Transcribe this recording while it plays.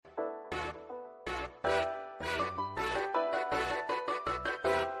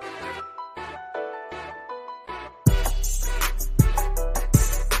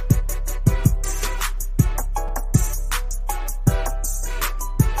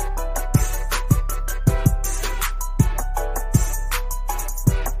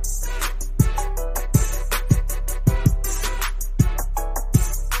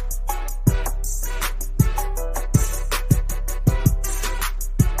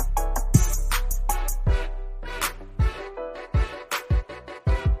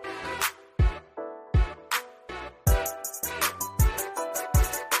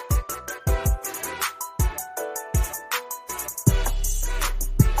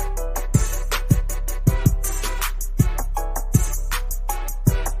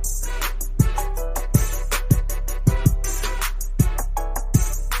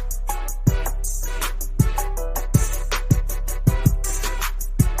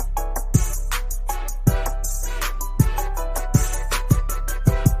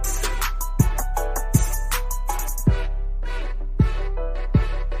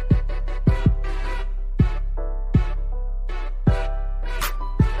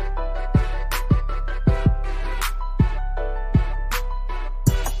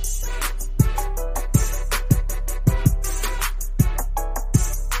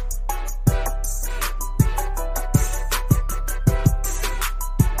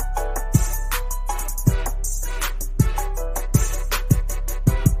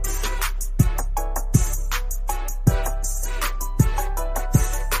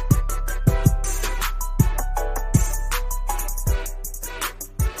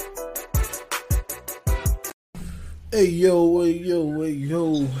Hey yo,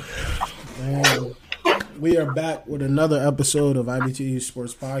 man. We are back with another episode of IBT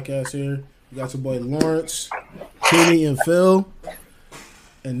Sports Podcast here. We got your boy Lawrence, Kenny, and Phil.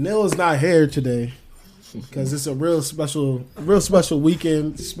 And Neil is not here today because it's a real special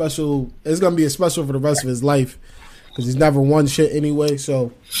weekend. It's gonna be a special for the rest of his life because he's never won shit anyway.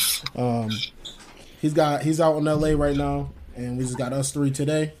 So, he's out in LA right now, and we just got us three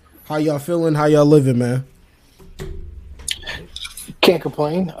today. How y'all feeling? How y'all living, man? Can't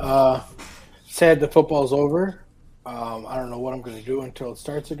complain. Sad the football's over. I don't know what I'm going to do until it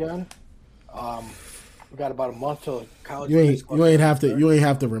starts again. We got about a month till college. You ain't have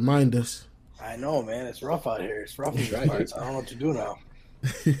to remind us. I know, man. It's rough out here. It's rough in these parts. I don't know what to do now.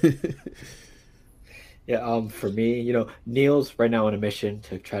 Yeah, for me, Neil's right now on a mission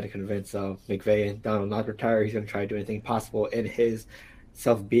to try to convince McVay and Donald not to retire. He's going to try to do anything possible in his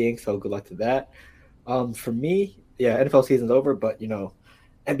self-being, so good luck to that. For me, yeah, NFL season's over, but,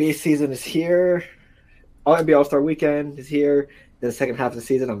 NBA season is here. NBA All-Star Weekend is here. In the second half of the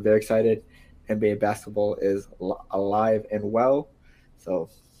season, I'm very excited. NBA basketball is alive and well, so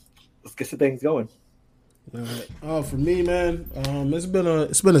let's get some things going. All right. For me, man, it's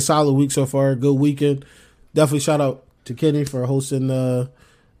been a solid week so far. Good weekend. Definitely shout out to Kenny for hosting the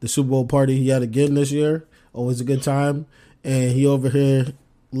Super Bowl party he had again this year. Always a good time. And he over here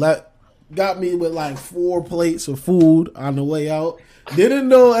got me with like 4 plates of food on the way out. Didn't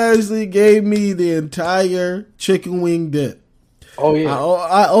know Ashley gave me the entire chicken wing dip. Oh yeah.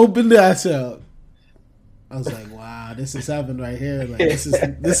 I opened that up. I was like, wow, this is heaven right here. Like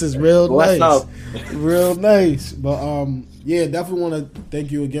this is real nice. Real nice. But yeah, definitely want to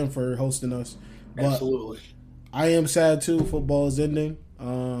thank you again for hosting us. But Absolutely. I am sad too. Football is ending.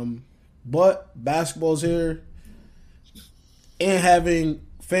 But basketball's here. And having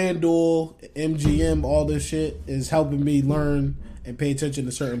FanDuel, MGM, all this shit is helping me learn and pay attention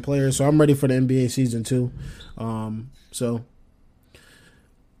to certain players. So I'm ready for the NBA season too. So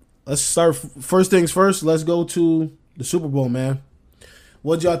let's start. First things first, let's go to the Super Bowl, man.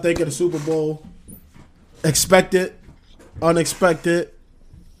 What y'all think of the Super Bowl? Expected, unexpected?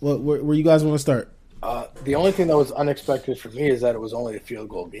 Where you guys want to start? The only thing that was unexpected for me is that it was only a field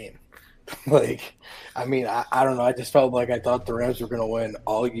goal game. I don't know. I just felt like I thought the Rams were going to win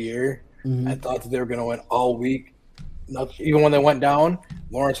all year. Mm-hmm. I thought that they were going to win all week. Even when they went down,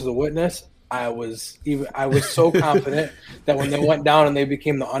 Lawrence was a witness. I was so confident that when they went down and they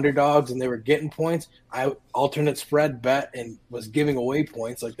became the underdogs and they were getting points, I alternate spread bet and was giving away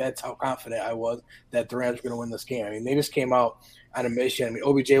points. Like, that's how confident I was that the Rams were going to win this game. I mean, they just came out on a mission.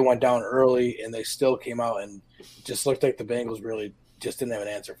 OBJ went down early and they still came out and just looked like the Bengals really just didn't have an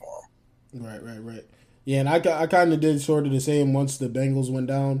answer for them. Right. Yeah, and I kind of did sort of the same once the Bengals went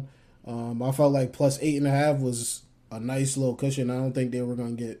down. I felt like plus 8.5 was a nice little cushion. I don't think they were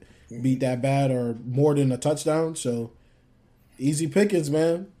going to get beat that bad or more than a touchdown. So easy pickings,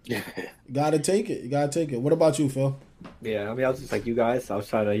 man. Gotta take it. What about you, Phil? Yeah, I was just like you guys. I was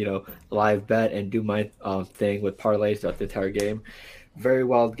trying to, live bet and do my thing with parlays throughout the entire game. Very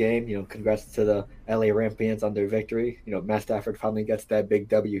wild game. Congrats to the LA Rams on their victory. Matt Stafford finally gets that big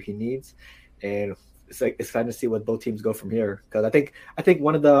W he needs, and it's exciting to see what both teams go from here. Because I think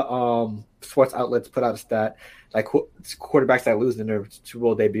one of the sports outlets put out a stat like quarterbacks that lose in their Super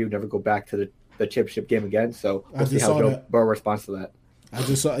Bowl debut never go back to the championship game again. So we'll see how Joe Burrow responds to that. I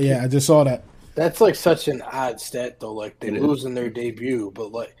just saw that. That's like such an odd stat though. Like they lose in their debut,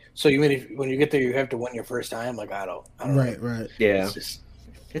 but so you mean when you get there you have to win your first time? Like I don't Right. Yeah, it's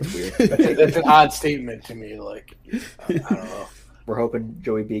weird. That's an odd statement to me. Like I don't know. We're hoping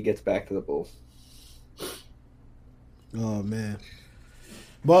Joey B gets back to the Bulls. Oh man.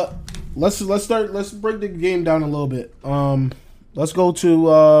 But let's break the game down a little bit. Let's go with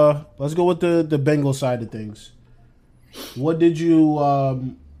the Bengals side of things. What do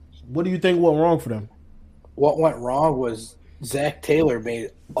you think went wrong for them? What went wrong was Zach Taylor made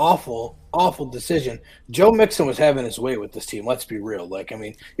awful decision. Joe Mixon was having his way with this team. Let's be real.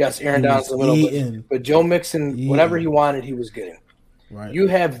 Yes, Aaron Donald's a little bit, but Joe Mixon, whatever he wanted, he was getting. Right. You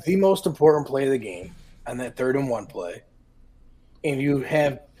have the most important play of the game on that 3rd and 1 play, and you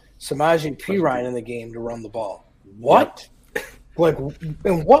have Samaje Perine in the game to run the ball. What? Like,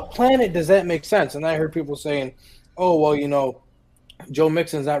 in what planet does that make sense? And I heard people saying, "Oh, well, Joe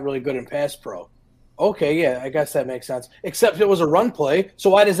Mixon's not really good in pass pro." Okay, yeah, I guess that makes sense. Except it was a run play,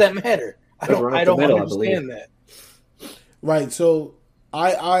 so why does that matter? I don't understand that. Right. So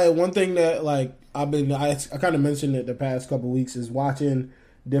I one thing that I kind of mentioned it the past couple of weeks is watching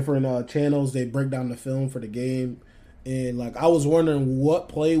different channels. They break down the film for the game, and I was wondering what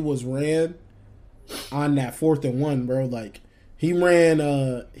play was ran on that 4th and 1, bro. Like he ran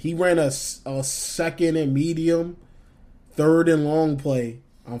a second and medium, 3rd and long play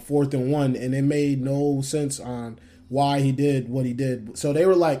on 4th and 1, and it made no sense on why he did what he did. So they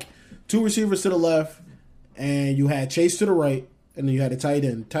were like 2 receivers to the left, and you had Chase to the right, and then you had a tight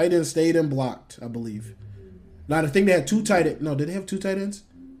end. Tight end stayed and blocked, I believe. Now I think they had 2 tight ends. No, did they have 2 tight ends?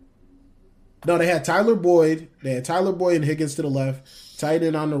 No, they had Tyler Boyd. They had Tyler Boyd and Higgins to the left, tight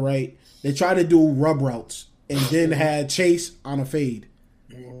end on the right. They tried to do rub routes and then had Chase on a fade.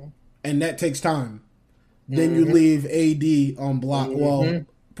 Mm-hmm. And that takes time. Then you leave AD on block. Well,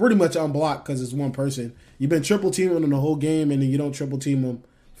 pretty much on block because it's one person. You've been triple teaming him the whole game, and then you don't triple team him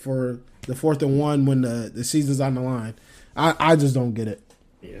for the 4th and 1 when the season's on the line. I just don't get it.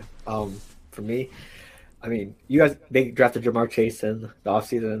 Yeah. For me, I mean, they drafted Jamar Chase in the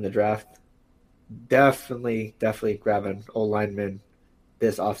offseason in the draft. Definitely grab an O-lineman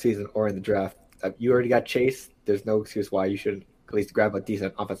this offseason or in the draft. You already got Chase. There's no excuse why you shouldn't at least grab a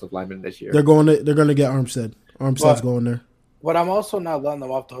decent offensive lineman this year. They're going to get Armstead. Armstead's going there. But I'm also not letting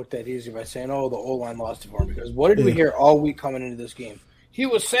them off the hook that easy by saying, "Oh, the O-line lost it for him." Because what did we hear all week coming into this game? He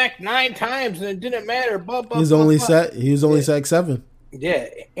was sacked 9 times and it didn't matter. He was only sacked 7. Yeah,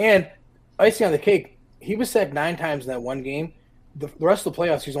 and icing on the cake, he was sacked 9 times in that one game. The rest of the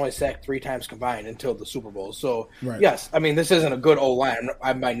playoffs, he's only sacked 3 times combined until the Super Bowl. So, Yes, I mean, this isn't a good O-line.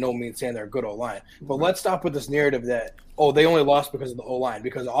 I'm by no means saying they're a good O-line. But let's stop with this narrative that, they only lost because of the O-line.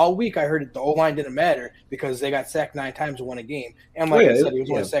 Because all week I heard that the O-line didn't matter because they got sacked 9 times and won a game. And I said, he was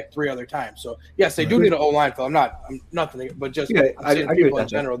only sacked 3 other times. So, yes, they do need an O-line, Phil. I'm nothing, but just I'm saying people in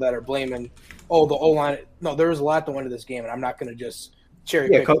general that are blaming, the O-line. No, there was a lot that went into this game, and I'm not going to just –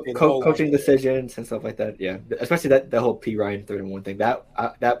 coaching decisions and stuff like that. Yeah, especially that whole P. Ryan 3rd and 1 thing.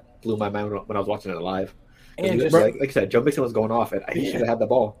 That blew my mind when I was watching it live. And just, like I said, Joe Mixon was going off, and he should have had the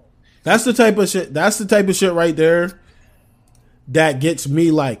ball. That's the type of shit. That's the type of shit right there that gets me,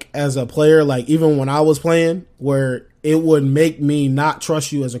 like, as a player. Like, even when I was playing, where it would make me not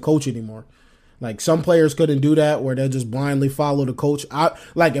trust you as a coach anymore. Like, some players couldn't do that, where they'll just blindly follow the coach.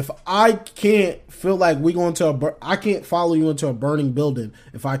 If I can't feel like I can't follow you into a burning building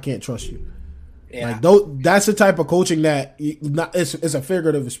if I can't trust you. Yeah. Like, that's the type of coaching that it's a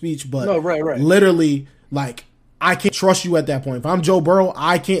figurative speech, but literally, like, I can't trust you at that point. If I'm Joe Burrow,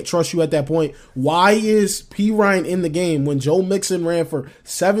 I can't trust you at that point. Why is P. Ryan in the game when Joe Mixon ran for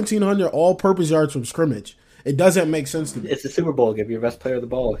 1,700 all-purpose yards from scrimmage? It doesn't make sense to me. It's the Super Bowl. Give your best player the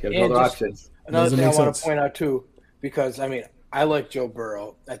ball. You have other options. Another thing I want to point out, too, because, I mean, I like Joe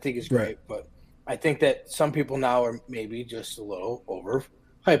Burrow. I think he's great. But I think that some people now are maybe just a little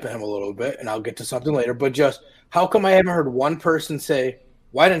over-hyping him a little bit, and I'll get to something later. But just how come I haven't heard one person say,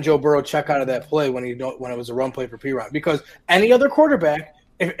 why didn't Joe Burrow check out of that play when it was a run play for P. Ryan? Because any other quarterback –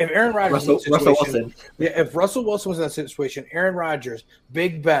 if Aaron Rodgers if Russell Wilson was in that situation, Aaron Rodgers,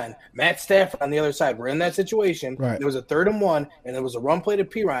 Big Ben, Matt Stafford on the other side were in that situation. Right. There was a 3rd and 1, and there was a run play to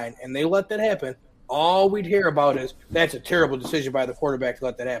P. Ryan, and they let that happen. All we'd hear about is that's a terrible decision by the quarterback to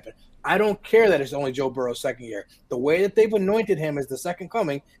let that happen. I don't care that it's only Joe Burrow's second year. The way that they've anointed him as the second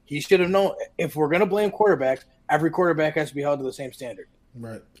coming, he should have known. If we're going to blame quarterbacks, every quarterback has to be held to the same standard.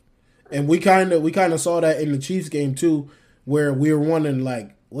 Right. And we kind of saw that in the Chiefs game too, where we were wondering,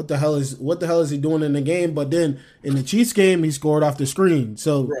 like, what the hell is he doing in the game? But then in the Chiefs game, he scored off the screen.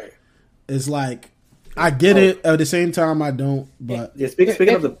 So it's like, I get it. At the same time, I don't. But speaking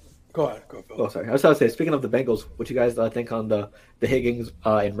of the go ahead. Oh, sorry. I was going to say, speaking of the Bengals, what you guys think on the Higgins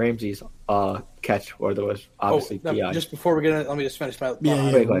and Ramsey's catch, where there was obviously PI? Just before we get in, let me just finish my.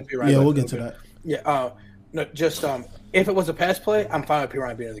 We'll get to that. Yeah. No, just if it was a pass play, I'm fine with P.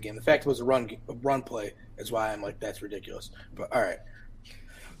 Ryan being in the game. The fact it was a run play is why I'm like, that's ridiculous. But all right.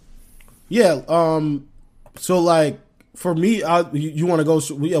 Yeah. So like for me, you want to go?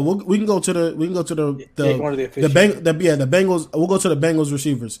 We can go to the Bengals. We'll go to the Bengals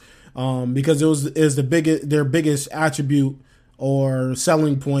receivers because is their biggest attribute or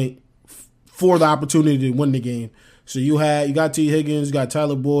selling point for the opportunity to win the game. So you got T. Higgins, you got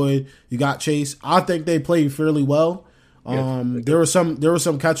Tyler Boyd, you got Chase. I think they played fairly well. There were some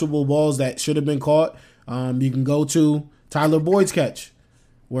catchable balls that should have been caught. You can go to Tyler Boyd's catch,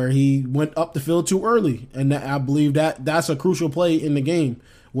 where he went up the field too early. And I believe that's a crucial play in the game,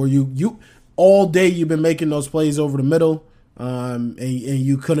 where you all day you've been making those plays over the middle, and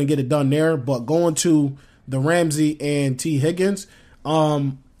you couldn't get it done there. But going to the Ramsey and T. Higgins,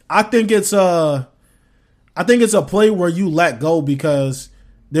 I think it's a play where you let go because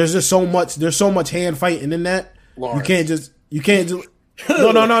there's so much hand fighting in that. Lawrence. You can't just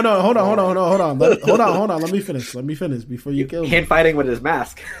No. Hold on. Let me finish before you kill me. Hand fighting with his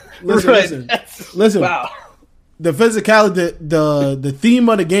mask. Listen. Wow. The physicality, the theme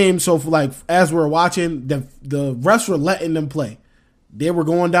of the game. So, as we're watching, the refs were letting them play. They were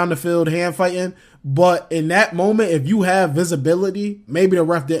going down the field, hand fighting. But in that moment, if you have visibility, maybe the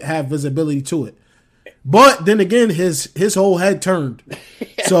ref didn't have visibility to it. But then again, his whole head turned.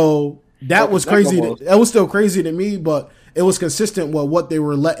 So that was crazy. That was still crazy to me, but it was consistent with what they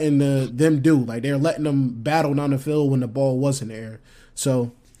were letting them do. Like, they were letting them battle down the field when the ball was in the air.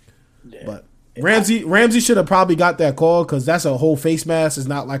 So, but Ramsey should have probably got that call because that's a whole face mask. It's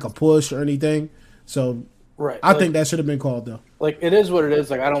not like a push or anything. So, right. I think that should have been called, though. Like, it is what it is.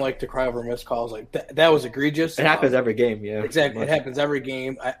 Like, I don't like to cry over missed calls. Like, that was egregious. It happens every game, yeah. Exactly. It happens every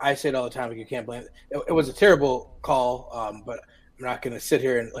game. I say it all the time. Like, you can't blame it. It was a terrible call, but I'm not going to sit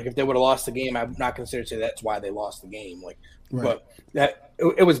here and, like, if they would have lost the game, I'm not going to say that's why they lost the game. Like, right. But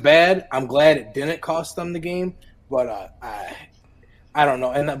it was bad. I'm glad it didn't cost them the game, but I don't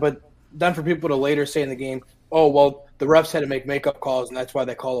know. But then for people to later say in the game, oh, well, the refs had to make makeup calls, and that's why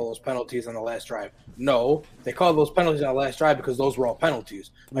they called all those penalties on the last drive. No, they called those penalties on the last drive because those were all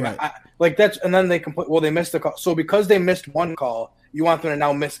penalties. Like, right. And then they complain, well, they missed the call. So because they missed one call, you want them to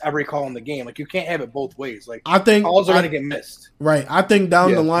now miss every call in the game. Like, you can't have it both ways. Like, I think calls are going to get missed. Right. I think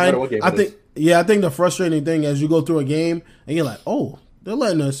down the line, I think the frustrating thing as you go through a game and you're like, oh, they're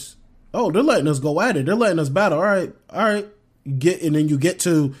letting us go at it. They're letting us battle. All right. And then you get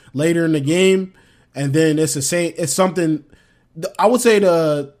to later in the game, and then it's the same. It's something. I would say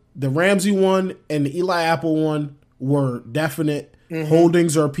the Ramsey one and the Eli Apple one were definite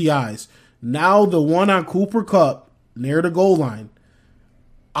holdings or PIs. Now the one on Cooper Kupp near the goal line,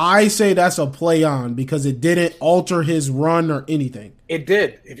 I say that's a play on because it didn't alter his run or anything. It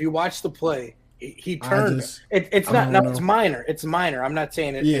did. If you watch the play, he turned. It's minor. It's minor. I'm not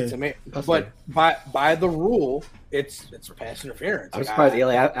saying it's amazing, but by the rule, it's pass interference. I'm surprised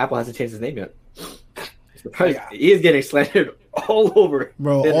Eli Apple hasn't changed his name yet. He is getting slandered all over,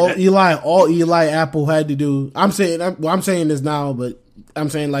 bro. All Eli Apple had to do. I'm saying this now, but I'm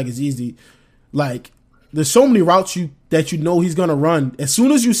saying like it's easy. Like, there's so many routes that you know he's gonna run. As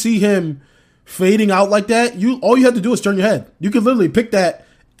soon as you see him fading out like that, all you have to do is turn your head. You can literally pick that,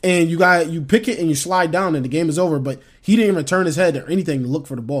 and you pick it and you slide down, and the game is over. But he didn't even turn his head or anything to look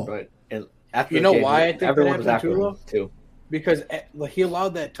for the ball. Right. And after why I think everyone was after him too. Because he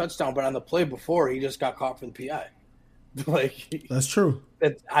allowed that touchdown, but on the play before, he just got caught for the PI. That's true.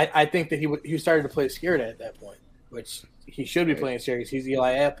 I think that he started to play scared at that point, which he should be playing scared because he's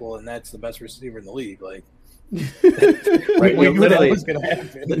Eli Apple, and that's the best receiver in the league. Like, right, we knew that was going to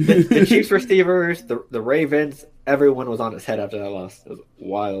happen. The Chiefs receivers, the Ravens, everyone was on his head after that loss. It was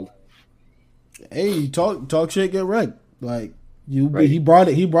wild. Hey, talk shit, get wrecked. Like, he brought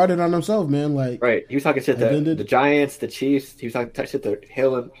it on himself, man. Like, right, he was talking shit to the Giants, the Chiefs. He was talking shit to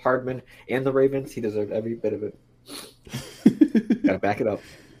Hill and Hardman and the Ravens. He deserved every bit of it. Gotta back it up.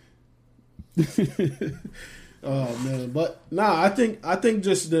 Oh man, but I think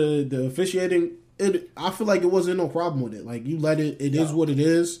just the officiating. I feel like it wasn't no problem with it. Like, you let it. It is what it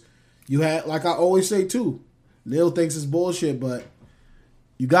is. You had, like I always say too. Neil thinks it's bullshit, but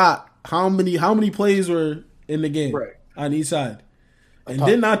you got how many plays were in the game on each side, and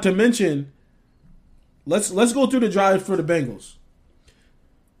then not to mention, let's go through the drive for the Bengals.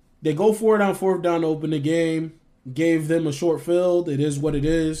 They go for it on fourth down to open the game. Gave them a short field. It is what it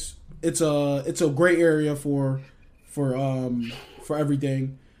is. It's a gray area for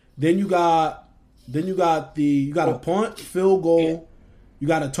everything. Then you got a punt, field goal. You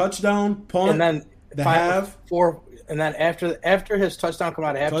got a touchdown, punt, and then and then after his touchdown come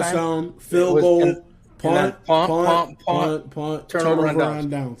out of halftime, touchdown, field goal, punt, turnover on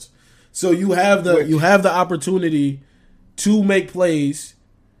downs. So you have the opportunity to make plays,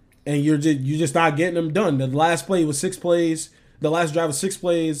 and you're just not getting them done. The last play was 6 plays. The last drive was 6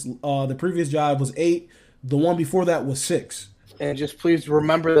 plays. The previous drive was 8. The one before that was 6. And just please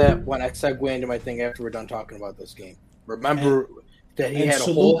remember that when I segue into my thing after we're done talking about this game. Remember that he had a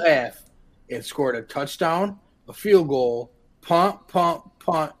whole half and scored a touchdown, a field goal, punt,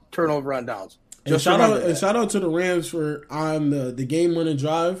 turnover on downs. Just shout out to the Rams for on the game-winning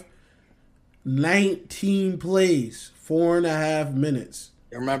drive. 19 plays, 4.5 minutes.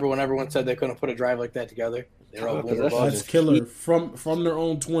 You remember when everyone said they couldn't put a drive like that together? That's killer from their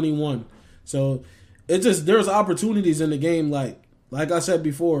own 21. So it's just there's opportunities in the game. Like I said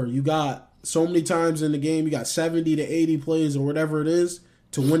before, you got so many times in the game. You got 70 to 80 plays or whatever it is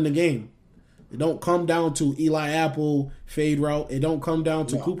to win the game. It don't come down to Eli Apple fade route. It don't come down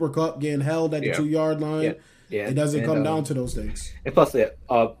to Cooper Kupp getting held at the 2-yard line. Yeah, it doesn't come down to those things. And plus,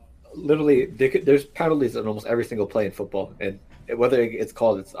 literally, there's penalties in almost every single play in football, and whether it's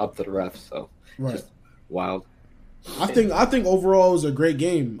called, it's up to the refs. So, just wild. I think overall it was a great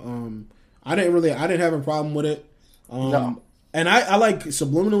game. I didn't have a problem with it. No. And I like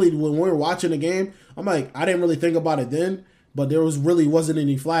subliminally when we were watching the game, I'm like, I didn't really think about it then, but there wasn't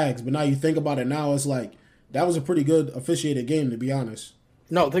any flags. But now you think about it now, it's like that was a pretty good officiated game, to be honest.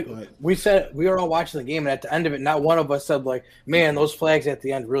 No, we were all watching the game, and at the end of it, not one of us said like, "Man, those flags at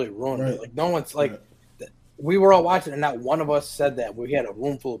the end really ruined it." Like no one's like, we were all watching, and not one of us said that. We had a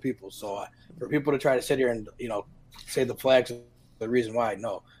room full of people, so for people to try to sit here and say the flags are the reason why,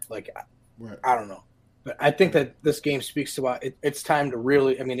 no, like I don't know. But I think that this game speaks to it's time to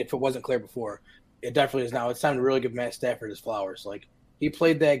really. I mean, if it wasn't clear before, it definitely is now. It's time to really give Matt Stafford his flowers. Like he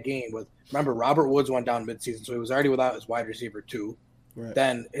played that game with. Remember, Robert Woods went down midseason, so he was already without his wide receiver 2. Right.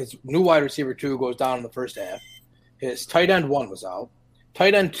 Then his new wide receiver 2 goes down in the first half. His tight end 1 was out.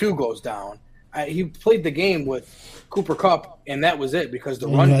 Tight end 2 goes down. He played the game with Cooper Kupp, and that was it because the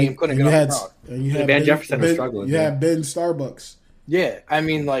run game couldn't get off the ground. And Van Jefferson was struggling. You had Ben Starbucks. Yeah, I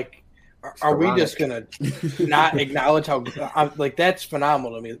mean, like. Are we just gonna not acknowledge how like that's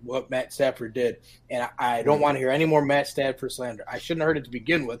phenomenal to me what Matt Stafford did, and I don't want to hear any more Matt Stafford slander. I shouldn't have heard it to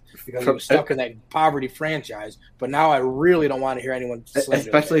begin with because he was stuck in that poverty franchise, but now I really don't want to hear anyone slander.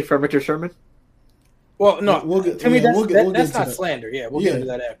 Especially for Richard Sherman. Well, no, to me that's not slander. Yeah, we'll get into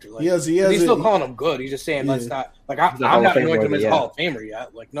that after. Like, he's still calling him good. He's just saying let's not like I'm not anointing him as a Hall of Famer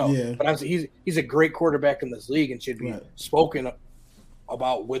yet. Like no, but he's a great quarterback in this league and should be spoken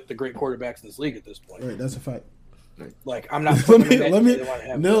about with the great quarterbacks in this league at this point. Right, that's a fact. Like I'm not. let me.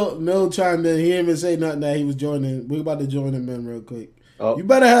 Mill chimed in. He didn't even say nothing that he was joining. We're about to join him in real quick. Oh. You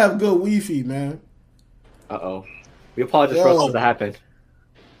better have good Wi-Fi, man. We apologize for all that happened.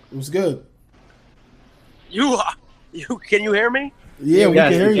 It was good. You can you hear me? Yeah, we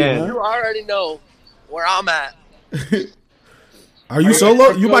can hear you, man. You already know where I'm at. Are you solo?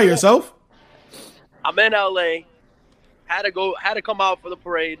 You by yourself? I'm in LA. Had to come out for the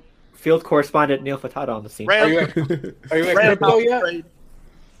parade. Field correspondent Neil Furtado on the scene. Are you at Crypto yet?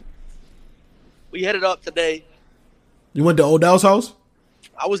 We headed up today. You went to Odell's house?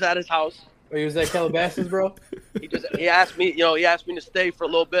 I was at his house. Or he was at Calabasas, bro? He asked me, to stay for a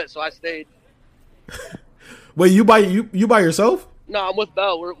little bit, so I stayed. Wait, you by yourself? No, I'm with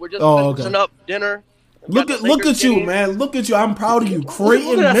Bell. We're just finishing up dinner. Look at you, man. Look at you. I'm proud of you.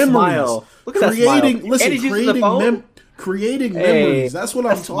 Creating memories. Look at that smile. Creating memories. That's what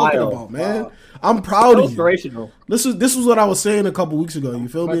I'm talking about, man. Wow. I'm proud of you. This is what I was saying a couple weeks ago. You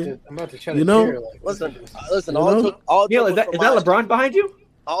feel me? I'm about to try to listen. Neil, is that LeBron behind you?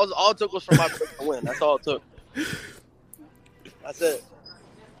 All it took was for my to win. That's all it took. That's it.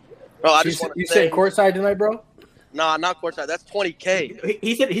 Bro, I just want to You said courtside tonight, bro? Nah, not courtside. That's $20K.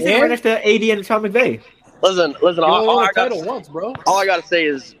 He said right next to AD and Sean McVay. Listen. All I gotta say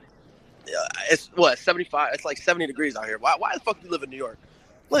is, it's 75. It's like 70 degrees out here. Why the fuck do you live in New York?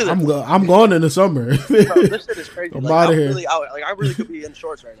 I'm going in the summer. Bro, this shit is crazy. I'm out of here. Really out. Like I really could be in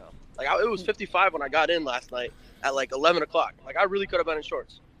shorts right now. Like it was 55 when I got in last night at like 11 o'clock. Like I really could have been in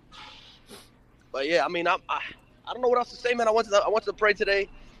shorts. But yeah, I mean, I don't know what else to say, man. I went to the parade today.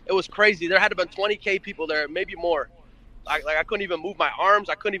 It was crazy. There had to have been 20K people there, maybe more. Like I couldn't even move my arms.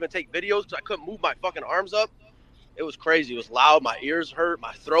 I couldn't even take videos because I couldn't move my fucking arms up. It was crazy. It was loud. My ears hurt.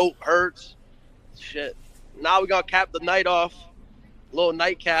 My throat hurts. Shit. Now we're going to cap the night off. Little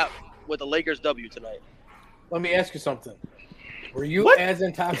nightcap with the Lakers W tonight. Let me ask you something. Were you as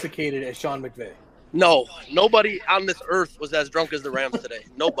intoxicated as Sean McVay? No. Nobody on this earth was as drunk as the Rams today.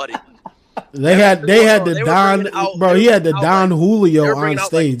 Nobody. He had the Don Julio on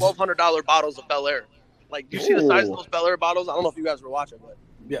stage. Like $1,200 bottles of Bel Air. Like, do you see the size of those Bel Air bottles? I don't know if you guys were watching, but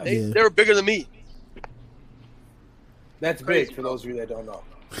they were bigger than me. That's big for those of you that don't know.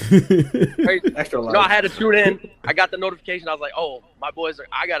 Extra large. No, I had to tune in. I got the notification. I was like, "Oh, my boys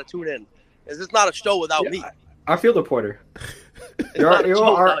I got to tune in. Is this not a show without me?" Our field reporter. You're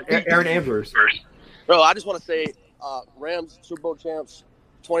our Aaron Ambers. Bro, I just want to say, Rams Super Bowl champs,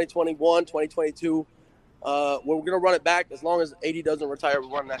 2021, 2022. We're gonna run it back as long as AD doesn't retire. We're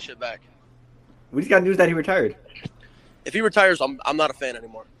running that shit back. We just got news that he retired. If he retires, I'm not a fan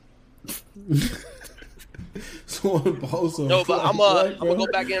anymore. No, but I'm gonna go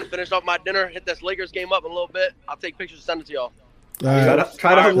back in, finish off my dinner, hit this Lakers game up in a little bit. I'll take pictures and send it to y'all.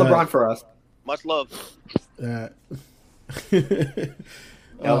 Try to hug LeBron for us. Much love. That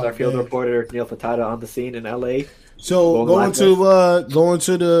was our field reporter Neil Furtado on the scene in LA. So going to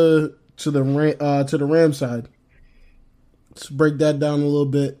the Ram side. let's break that down a little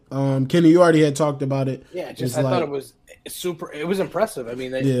bit. Kenny, you already had talked about it. Yeah, It's I like- thought it was super. It was impressive. I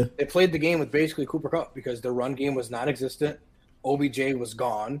mean, they played the game with basically Cooper Kupp because their run game was non-existent. OBJ was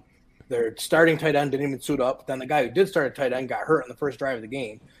gone. Their starting tight end didn't even suit up. Then the guy who did start at tight end got hurt in the first drive of the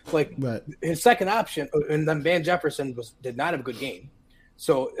game. Like Right. his second option, and then Van Jefferson did not have a good game.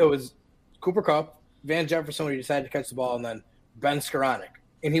 So it was Cooper Kupp, Van Jefferson when he decided to catch the ball, and then Ben Skoranek,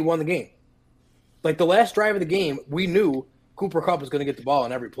 and he won the game. Like the last drive of the game, we knew Cooper Kupp was going to get the ball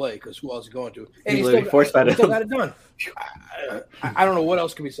on every play because who else is going to? And he still got it done. I don't know what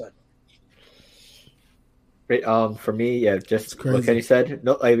else can be said. For me, yeah, just crazy. what Kenny said.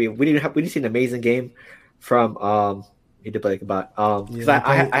 No, I mean we didn't see an amazing game from he did play like a bot.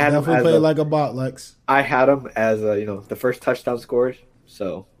 I had him definitely as played like a bot, Lex. I had him as the first touchdown scored.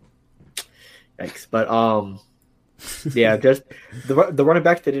 So, yikes! But yeah, just the running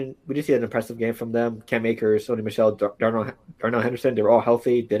backs we didn't see an impressive game from them. Cam Akers, Sony Michel, Darnell Henderson, they were all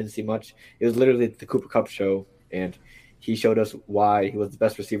healthy. Didn't see much. It was literally the Cooper Kupp show, and he showed us why he was the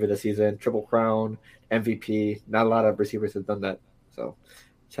best receiver this season. Triple crown, MVP. Not a lot of receivers have done that. So,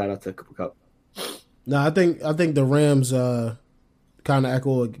 shout out to Cooper Kupp. No, I think the Rams kind of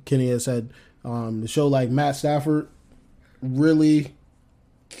echo what Kenny has said. The show like Matt Stafford really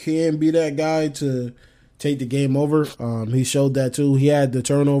can be that guy to take the game over. He showed that too. He had the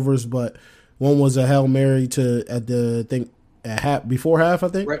turnovers, but one was a Hail Mary before half, I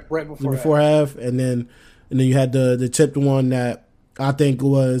think. Right before half, and then you had the tipped one that I think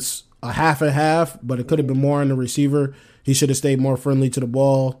was a half and half, but it could have been more on the receiver. He should have stayed more friendly to the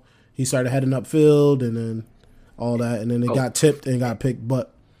ball. He started heading upfield and then all that, and then it got tipped and got picked.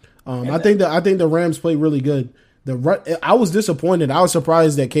 But I think the Rams played really good. I was disappointed. I was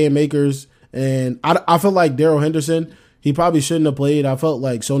surprised that Cam Akers and I felt like Darrell Henderson, he probably shouldn't have played. I felt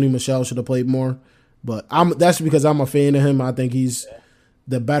like Sony Michel should have played more, but that's because I'm a fan of him. I think he's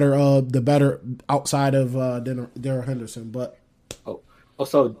the better outside of Darrell Henderson. But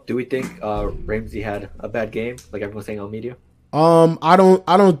also, do we think Ramsey had a bad game, like everyone's saying on media? I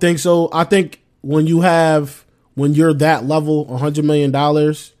don't think so. I think when you're that level, $100 million,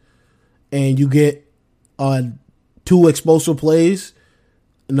 and you get 2 explosive plays,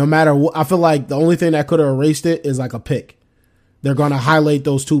 no matter what, I feel like the only thing that could have erased it is like a pick. They're going to highlight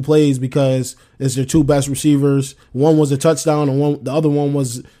those 2 plays because it's their 2 best receivers. One was a touchdown and the other one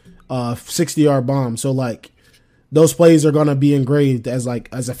was a 60-yard bomb. So like those plays are going to be engraved as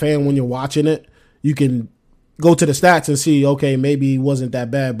a fan when you're watching it. You can go to the stats and see, okay, maybe he wasn't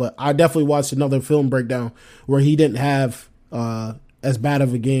that bad. But I definitely watched another film breakdown where he didn't have as bad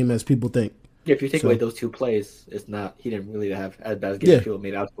of a game as people think. Yeah, if you take away those 2 plays, he didn't really have as bad a game as people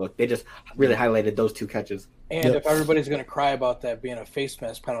made out to look. They just really highlighted those 2 catches. And if everybody's going to cry about that being a face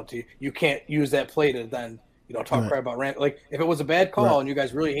mask penalty, you can't use that play to then talk crap about Ramsey. Like if it was a bad call and you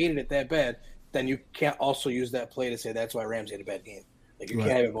guys really hated it that bad, then you can't also use that play to say that's why Ramsey had a bad game. Like you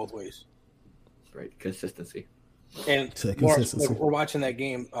can't have it both ways. Right, consistency. And we're watching that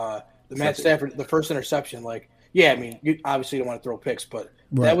game. The Matt Stafford, the first interception, I mean, you obviously don't want to throw picks, but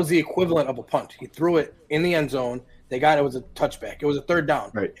that was the equivalent of a punt. He threw it in the end zone. They got it was a touchback. It was a 3rd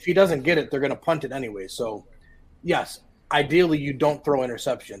down. Right. If he doesn't get it, they're going to punt it anyway. So, yes, ideally you don't throw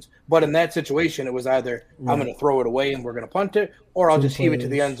interceptions. But in that situation, it was either I'm going to throw it away and we're going to punt it, or I'll just heave it to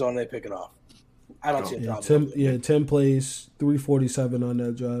the end zone and they pick it off. I don't see a problem. 10 plays, 347 on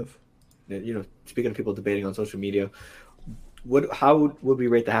that drive. Speaking of people debating on social media, how would we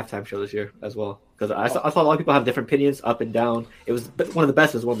rate the halftime show this year as well? Because I saw a lot of people have different opinions, up and down. It was one of the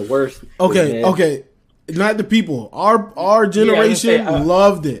best. It was one of the worst. Okay. Not the people. Our generation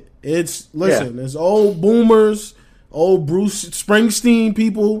loved it. It's old boomers, old Bruce Springsteen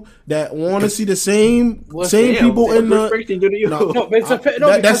people that want to see the same people in the.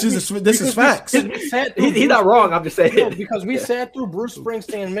 This is facts. He's not wrong. I'm just saying because we sat through Bruce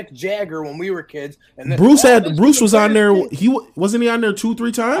Springsteen and Mick Jagger when we were kids, and Bruce was on there. Wasn't he on there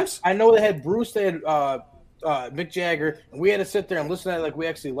 2-3 times? I know they had Bruce. They had Mick Jagger, and we had to sit there and listen to it like we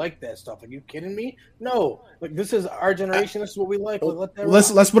actually liked that stuff. Are you kidding me? No, this is our generation. This is what we like.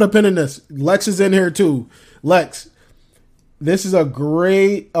 Let's put a pin in this. Lex is in here too. Lex, this is a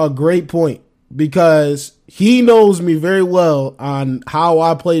great point because he knows me very well on how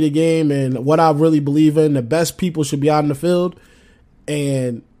I play the game and what I really believe in. The best people should be out in the field,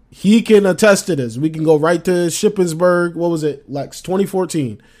 and he can attest to this. We can go right to Shippensburg. What was it, Lex?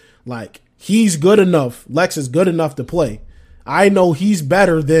 2014. He's good enough. Lex is good enough to play. I know he's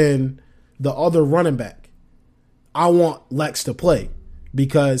better than the other running back. I want Lex to play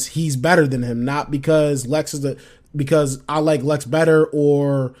because he's better than him, not because because I like Lex better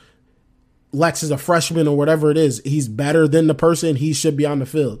or Lex is a freshman or whatever it is, he's better than the person, he should be on the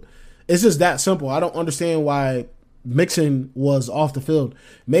field. It's just that simple. I don't understand why Mixon was off the field.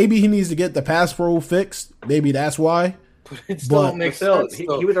 Maybe he needs to get the pass pro fixed. Maybe that's why. It still don't make sense. He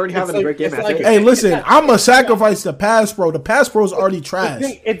was already having a great game. Hey, listen, I'm going to sacrifice the pass pro. The pass pro is already trash.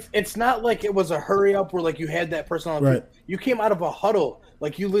 It's not like it was a hurry up where like you had that person on the field. You came out of a huddle.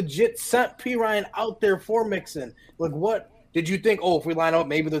 Like you legit sent P. Ryan out there for Mixon. Like what? Did you think, if we line up,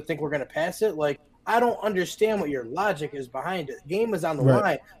 maybe they'll think we're going to pass it? Like, I don't understand what your logic is behind it. The game is on the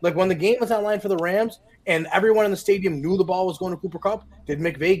line. Like, when the game was on line for the Rams and everyone in the stadium knew the ball was going to Cooper Kupp, did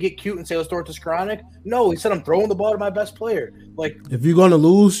McVay get cute and say, let's throw it to Skoranek? No, he said, I'm throwing the ball to my best player. Like, if you're going to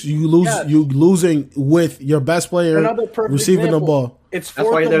lose, you losing with your best player receiving the ball. It's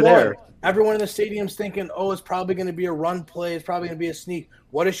 4th and 1. Everyone in the stadium's thinking, it's probably going to be a run play. It's probably going to be a sneak.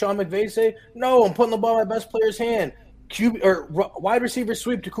 What does Sean McVay say? No, I'm putting the ball in my best player's hand. Wide receiver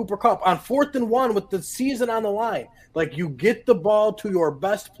sweep to Cooper Kupp on 4th and 1 with the season on the line. Like, you get the ball to your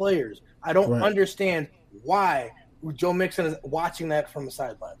best players. I don't understand why Joe Mixon is watching that from the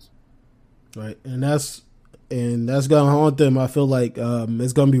sidelines. Right, and that's gonna haunt them. I feel like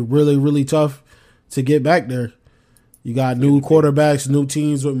it's gonna be really, really tough to get back there. You got new quarterbacks, new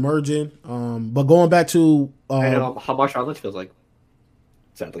teams merging. But going back to I know how Marshawn Lynch feels like.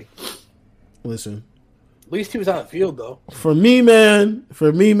 Sadly, listen. At least he was on the field, though. For me,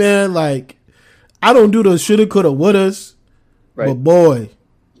 man, like, I don't do the shoulda, coulda, wouldas. Right. But, boy,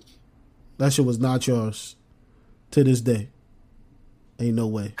 that shit was not yours to this day. Ain't no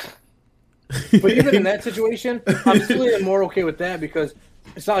way. But even in that situation, I'm still more okay with that because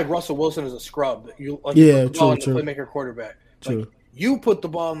it's not like Russell Wilson is a scrub. You put the ball in the playmaker quarterback. True. Like, you put the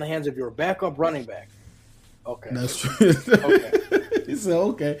ball in the hands of your backup running back. Okay. That's true. Okay. He said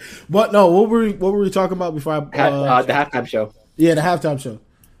okay. But no, what were we talking about before the halftime show. Yeah, the halftime show.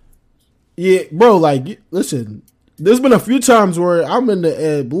 Yeah, bro, like, listen, there's been a few times where I'm in the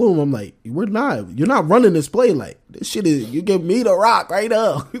Ed Bloom, I'm like, you're not running this play. Like, this shit is, you give me the rock right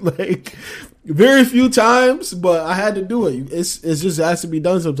now. Like, very few times, but I had to do it. It's just it has to be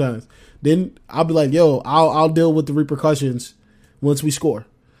done sometimes. Then I'll be like, yo, I'll deal with the repercussions once we score.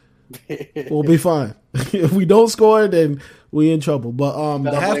 We'll be fine. If we don't score, then we in trouble. But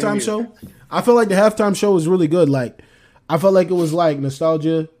the halftime show, I feel like the halftime show was really good. Like, I felt like it was like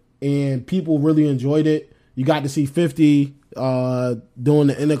nostalgia, and people really enjoyed it. You got to see 50 doing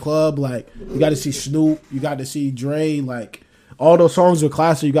the Inner Club. Like, you got to see Snoop. You got to see Dre. Like, all those songs are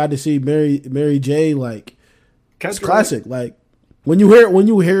classic. You got to see Mary J. Like, it's classic. Like, when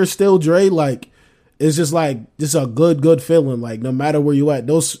you hear Still Dre, like, it's just like just a good feeling. Like, no matter where you at,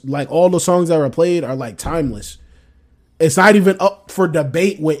 those, like, all the songs that were played are like timeless. It's not even up for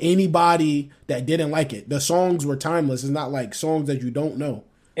debate with anybody that didn't like it. The songs were timeless. It's not like songs that you don't know.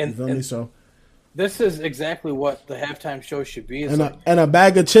 You feel me? So this is exactly what the halftime show should be. It's and a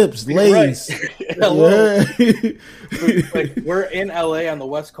bag of chips, Lay's. Right. Like, we're in LA on the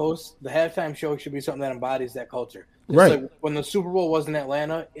West Coast. The halftime show should be something that embodies that culture. It's right. Like when the Super Bowl was in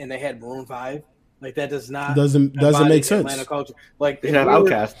Atlanta and they had Maroon 5. Like, that doesn't make sense. Atlanta culture. Like, they have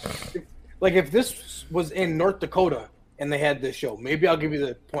Outkast. Like, if this was in North Dakota and they had this show, maybe I'll give you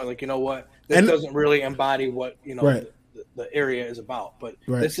the point. Like, you know what? This doesn't really embody what the area is about. But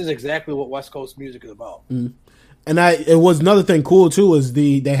this is exactly what West Coast music is about. Mm. And it was another thing cool too is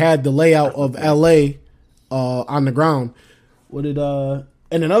they had the layout of LA on the ground.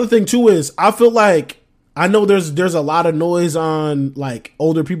 And another thing too is I feel like. I know there's a lot of noise on, like,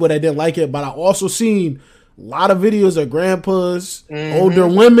 older people that didn't like it, but I also seen a lot of videos of grandpas, older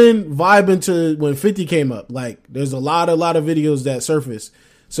women vibing to when 50 came up. Like, there's a lot of videos that surface.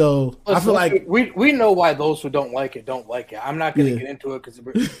 So I feel like we know why those who don't like it. I'm not going to get into it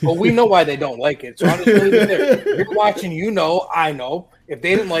but we know why they don't like it. So I'm just leaving it there. You're watching, I know. If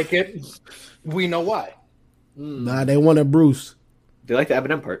they didn't like it, we know why. Nah, they wanted Bruce. They like the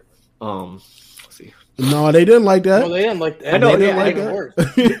Eminem part. No, they didn't like that. No, they didn't like that. I know, they didn't like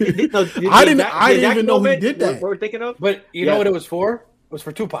that. I didn't even know he did that. What we're thinking of? But you know what it was for? It was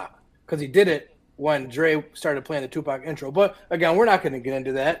for Tupac, because he did it when Dre started playing the Tupac intro. But again, we're not going to get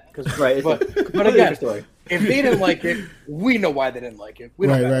into that. But again, if they didn't like it, we know why they didn't like it. We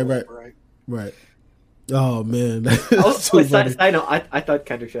don't right. Oh man. Side note, I thought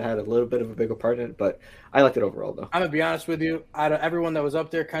Kendrick should have had a little bit of a bigger part in it, but I liked it overall though. I'm gonna be honest with you. Out of everyone that was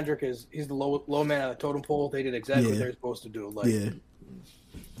up there, Kendrick he's the low man on the totem pole. They did exactly what they're supposed to do. Like,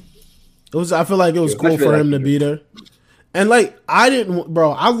 I feel like it was cool for him to be there. And like I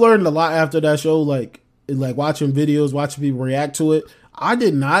learned a lot after that show. Like watching videos, watching people react to it. I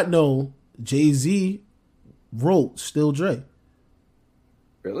did not know Jay-Z wrote Still Dre.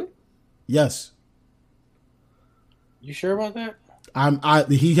 Really? Yes. You sure about that?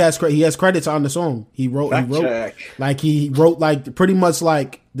 He has credits on the song. He wrote Check. like pretty much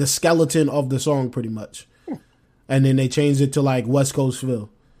like the skeleton of the song pretty much. And then they changed it to like West Coast Phil.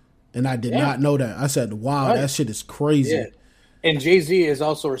 And I did not know that. I said, wow, Right. that shit is crazy. Yeah. And Jay-Z is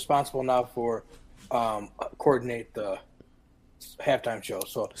also responsible now for coordinate the halftime show.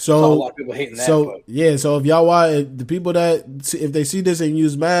 So a lot of people hating that. So if y'all want the people if they see this and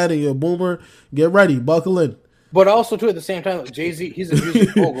use mad and you're a boomer, get ready, buckle in. But also too at the same time, like Jay-Z, he's a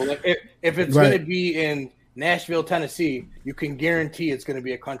music mogul. Like if it's Right. going to be in Nashville, Tennessee, you can guarantee it's going to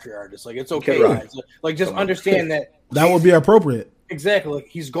be a country artist. Like it's okay, Right. guys. Like just understand that That would be appropriate. exactly. Like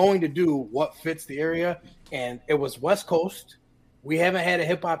he's going to do what fits the area, and it was West Coast. We haven't had a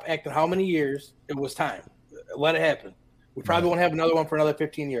hip hop act in how many years? It was time. Let it happen. We probably won't have another one for another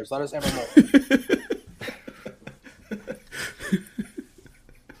 15 years. Let us have a more.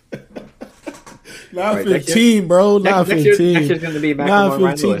 Not Right, 15, bro. Not Next 15. year's going to be Not Macklemore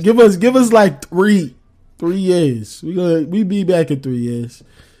and 15. Lewis. Give us like 3 years. We be back in 3 years.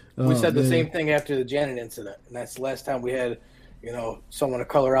 We said the man. same thing after the Janet incident, and that's the last time we had, someone of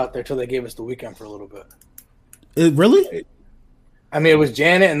color out there till they gave us the weekend for a little bit. It really? I mean, it was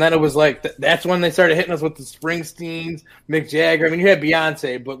Janet, and then it was like that's when they started hitting us with the Springsteens, Mick Jagger. I mean, you had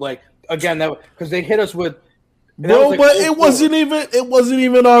Beyonce, but like again, that because they hit us with. Bro, like but it wasn't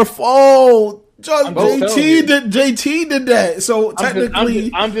even our fault. I'm just JT did that. So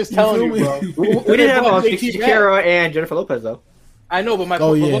technically, I'm just telling you, bro. We didn't have JT back. Shakira and Jennifer Lopez, though. I know, but my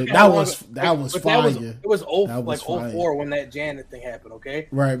Oh, but yeah, look that how long was fire. it was That was 04 when that Janet thing happened. Okay,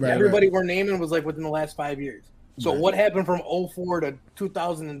 Right. Everybody we're naming was like within the last 5 years. So what happened from 04 to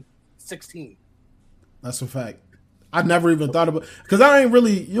 2016? That's a fact. I never even thought about because I ain't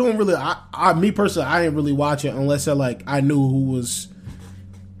really. You don't really. Me personally, I didn't really watch it unless I knew who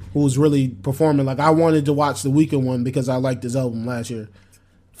was really performing. Like I wanted to watch the Weeknd one because I liked his album last year.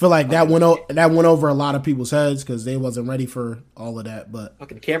 I feel like that went over a lot of people's heads because they wasn't ready for all of that. But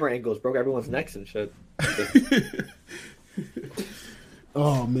Fucking camera angles broke everyone's necks and shit.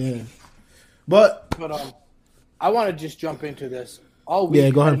 oh man, but I want to just jump into this all week. Yeah,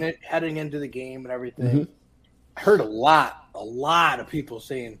 go ahead. Heading into the game and everything. I heard a lot of people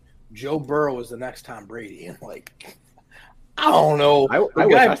saying Joe Burrow is the next Tom Brady, and like, I don't know. I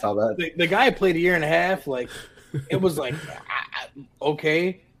wish I saw that. The guy played a year and a half. Like, it was like,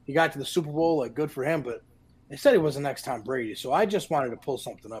 okay, he got to the Super Bowl. Like, good for him. But they said he was the next Tom Brady. So I just wanted to pull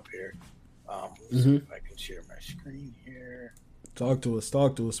something up here. Let's see if I can share my screen here. talk to us,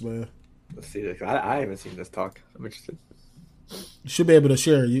 man. Let's see this. I haven't seen this talk. I'm interested. You should be able to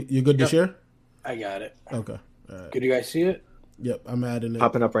share. You good to share? I got it. Okay. All right. Could you guys see it? Yep, I'm adding it.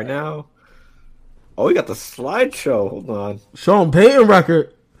 Popping up right now. Oh, we got the slideshow. Hold on. Sean Payton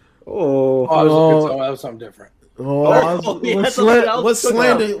record. Oh, That was something different. What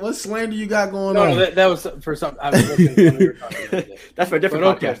slander you got going on? No, that was for something. I was looking when we were talking about that. that's for a different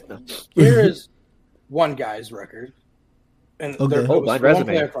But okay. podcast. Now. Here is one guy's record, and Okay. there Oh, was blind one resume.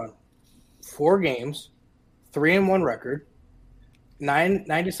 player front. 4 games, 3-1 record,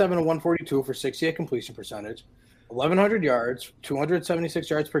 97 and 142 for 68 completion percentage, 1,100 yards, 276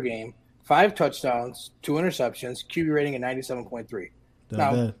 yards per game, 5 touchdowns, 2 interceptions, QB rating at 97.3.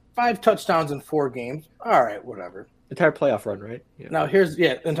 Now, bad. 5 touchdowns in 4 games. All right, whatever. Entire playoff run, right? Yeah. Now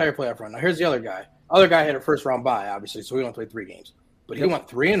entire playoff run. Now here's the other guy. Other guy had a first round bye, obviously, so he only played 3 games. But he went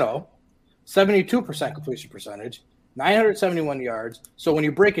 3-0, 72% completion percentage, 971 yards. So when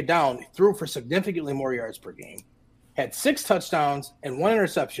you break it down, he threw for significantly more yards per game. Had 6 touchdowns and 1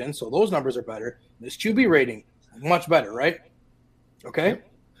 interception, so those numbers are better. This QB rating, much better, right? Okay.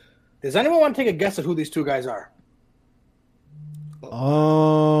 Does anyone want to take a guess at who these 2 guys are?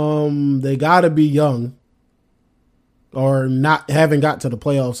 They gotta be young, or haven't got to the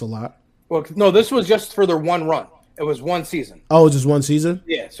playoffs a lot. Well, no, this was just for their one run. It was one season. Oh, just one season.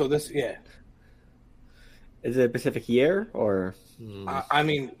 Yeah. So this, yeah. Is it a specific year or? I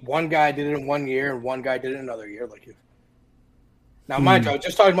mean, one guy did it in 1 year and one guy did it in another year. Now, mind you, I was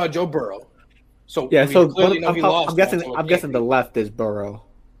just talking about Joe Burrow. So Yeah, we so clearly know he lost I'm guessing. one, so it I'm can't guessing be. the left is Burrow.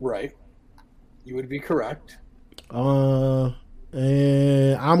 Right. You would be correct. And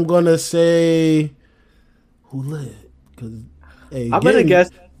I'm gonna say who led? Because I'm gonna guess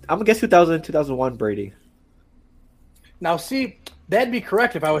 2000, 2001 Brady. Now, see, that'd be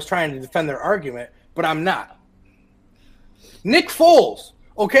correct if I was trying to defend their argument, but I'm not. Nick Foles.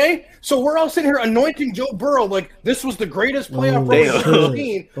 Okay, so we're all sitting here anointing Joe Burrow like this was the greatest playoff run we've ever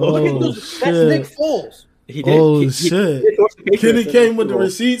seen. Look at those. That's Nick Foles. He did. Oh He shit! did torch the Patriots Kenny in the came with the Super Bowl.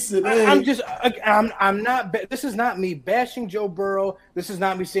 receipts today. I'm not. This is not me bashing Joe Burrow. This is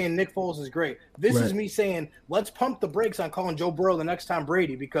not me saying Nick Foles is great. This is Right. me saying let's pump the brakes on calling Joe Burrow the next Tom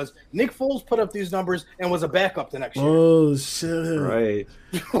Brady because Nick Foles put up these numbers and was a backup the next year. Oh shit! Right.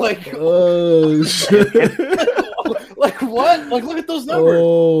 Like, Oh shit! like what? Like, look at those numbers.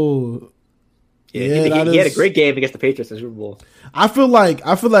 Oh. Yeah, Yeah, that he had a is- great game against the Patriots in the Super Bowl. I feel like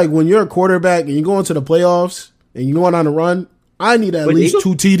when you're a quarterback and you go into the playoffs and you're going on a run, I need at Wait, the least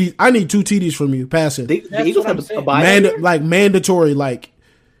Eagles- 2 TDs. I need 2 TDs from you passing. The That's Eagles what I'm have a saying. bye. that year? Like mandatory, like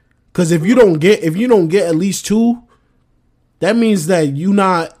because if you don't get at least 2, that means that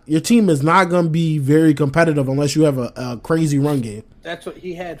your team is not gonna be very competitive unless you have a crazy run game. That's what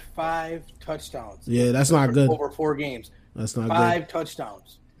he had 5 touchdowns. Yeah, that's not good. Over 4 games. That's not 5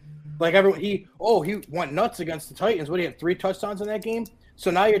 touchdowns. Like everyone, he went nuts against the Titans. What, he had 3 touchdowns in that game?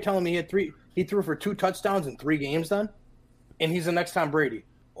 So now you're telling me he threw for 2 touchdowns in 3 games then? And he's the next Tom Brady.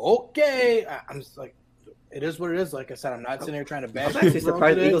 Okay. I'm just like, it is what it is. Like I said, I'm not sitting here trying to bash I'm actually Joe Burrow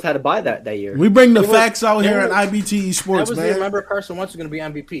surprised the today. Eagles had to buy that year. good. We bring the It was- facts out here it on was- IBTE That Sports, was man. remember Carson Wentz was going to be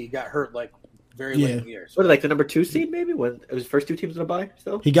MVP. He got hurt like very late in the year. What, like the number 2 seed maybe when it was first 2 teams in a bye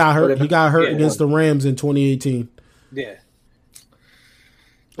still? He got hurt. He got hurt Yeah. against the Rams in 2018. Yeah.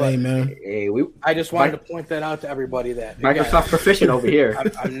 Hey man, Hey, I just wanted to point that out to everybody that Microsoft proficient over here.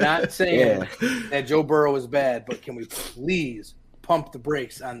 I'm not saying that Joe Burrow is bad, but can we please pump the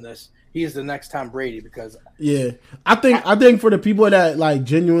brakes on this? He's the next Tom Brady because yeah, I think for the people that like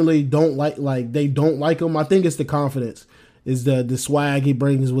genuinely don't they don't like him, I think it's the confidence, is the swag he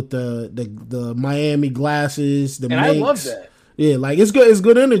brings with the Miami glasses, the and I love makes. that. Yeah, like it's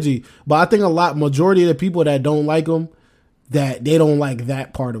good energy, but I think majority of the people that don't like him, that they don't like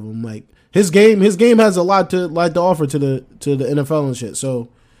that part of him. Like his game has a lot to offer to the NFL and shit. So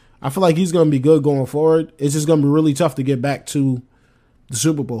I feel like he's gonna be good going forward. It's just gonna be really tough to get back to the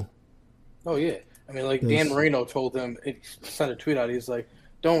Super Bowl. Oh yeah, I mean, like Dan Marino told him, sent a tweet out. He's like,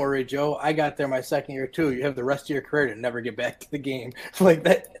 "Don't worry, Joe. I got there my second year too. You have the rest of your career to never get back to the game." Like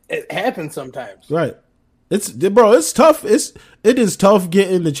that, it happens sometimes. Right. It's tough. It is tough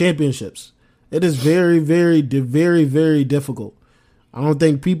getting the championships. It is very, very, very, very difficult. I don't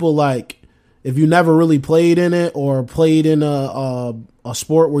think people if you never really played in it or played in a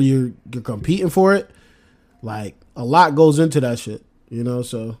sport where you're competing for it, like a lot goes into that shit,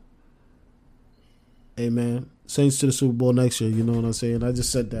 so hey man, Saints to the Super Bowl next year, you know what I'm saying? I just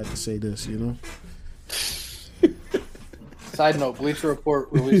said that to say this, Side note: Bleacher Report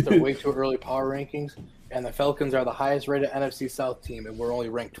released their way too early power rankings, and the Falcons are the highest rated NFC South team, and we're only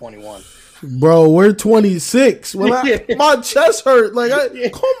ranked 21. Bro, we're 26. My chest hurt.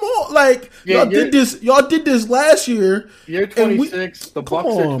 Come on. Y'all did this last year. You're 26. The Bucks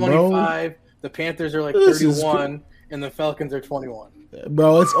are 25. Bro. The Panthers are like This is 31, and the Falcons are 21.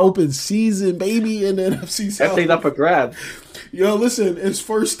 Bro, it's open season, baby, in the NFC South. Everything's up for grabs. Yo, listen, it's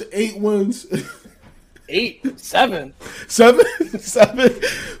first 8 wins. 8, 7. 7.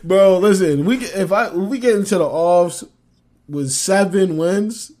 Bro, listen, if we get into the offs with 7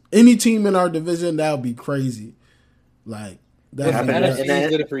 wins, any team in our division, that would be crazy. Like that. NFC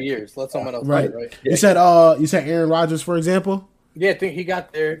did it for years. Let someone else Right. do it, right? You said Aaron Rodgers, for example. Yeah, I think he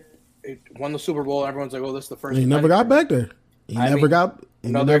got there, won the Super Bowl. Everyone's like, "Oh, this is the first." He never got back there. He never got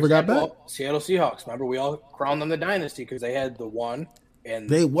back. Seattle Seahawks. Remember, we all crowned them the dynasty because they had the one, and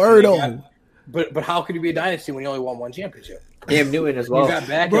They were though. But how could you be a dynasty when you only won 1 championship? Cam Newton as well. You got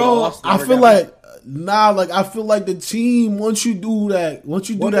back, Bro, lost, I feel like I feel like the team once you do that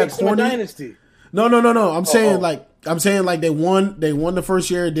corny dynasty. No. I'm saying they won the first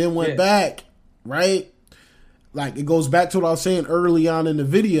year, then went back, right? Like it goes back to what I was saying early on in the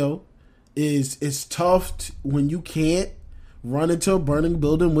video. It's tough when you can't run into a burning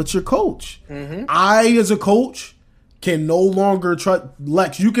building with your coach. Mm-hmm. I, as a coach, can no longer trust.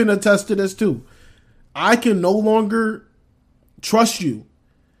 Lex, you can attest to this too. I can no longer trust you.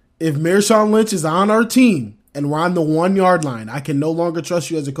 If Marshawn Lynch is on our team and we're on the 1 yard line, I can no longer trust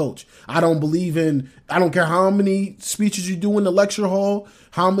you as a coach. I don't care how many speeches you do in the lecture hall,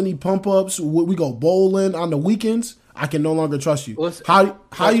 how many pump ups, we go bowling on the weekends. I can no longer trust you. Listen, how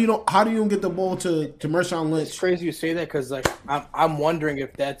do you don't get the ball to Marshawn Lynch? It's crazy you say that because I'm wondering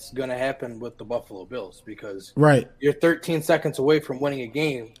if that's going to happen with the Buffalo Bills because Right. you're 13 seconds away from winning a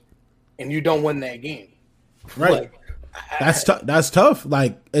game and you don't win that game. Right. That's tough.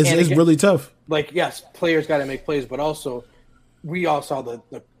 Like it's really tough. Like, yes, players got to make plays, but also we all saw the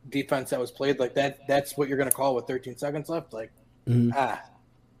defense that was played. Like that's what you're going to call with 13 seconds left. Like,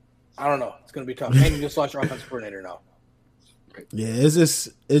 I don't know. It's going to be tough. And you just lost your offensive coordinator now. Yeah, it's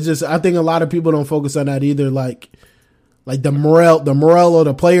just. I think a lot of people don't focus on that either. Like the morale of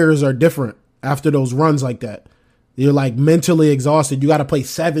the players are different after those runs like that. You're like mentally exhausted. You got to play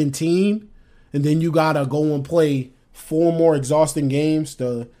 17, and then you got to go and play 4 more exhausting games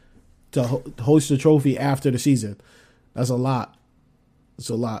to hoist the trophy after the season. That's a lot. It's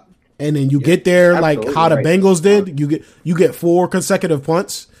a lot. And then you get there like how the Bengals did. You get 4 consecutive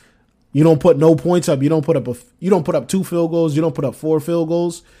punts. You don't put no points up. You don't put up 2 field goals. You don't put up 4 field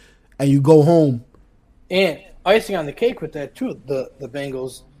goals, and you go home. And icing on the cake with that too, the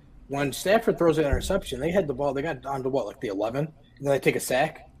Bengals, when Stafford throws an interception, they had the ball. They got down to what, like the 11, and then they take a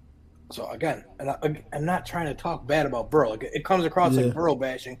sack. So again, and I'm not trying to talk bad about Burrow. Like, it comes across like Burrow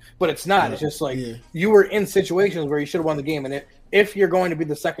bashing, but it's not. Yeah. It's just like you were in situations where you should have won the game, and if you're going to be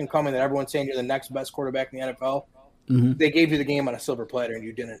the second coming that everyone's saying you're the next best quarterback in the NFL, they gave you the game on a silver platter and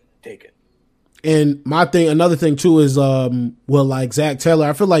you didn't take it. And another thing too is, like Zach Taylor,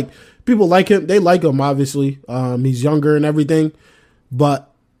 I feel like people like him. They like him, obviously. He's younger and everything,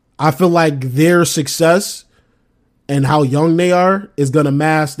 but I feel like their success and how young they are is going to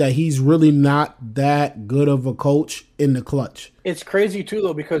mask that he's really not that good of a coach in the clutch. It's crazy too,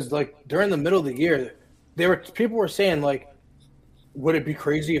 though, because like during the middle of the year, people were saying like, would it be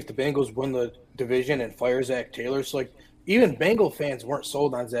crazy if the Bengals win the division and fire Zach Taylor? So like even Bengal fans weren't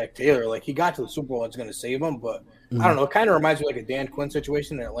sold on Zach Taylor. Like he got to the Super Bowl, it's going to save him, but I don't know. It kind of reminds me of like a Dan Quinn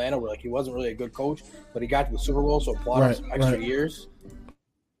situation in Atlanta where like he wasn't really a good coach, but he got to the Super Bowl, so applaud him some extra years.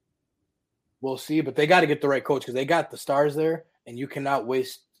 We'll see, but they got to get the right coach because they got the stars there, and you cannot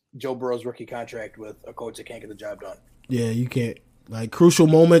waste Joe Burrow's rookie contract with a coach that can't get the job done. Yeah, you can't. Like crucial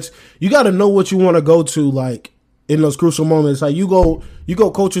moments, you got to know what you want to go to. Like in those crucial moments, like you go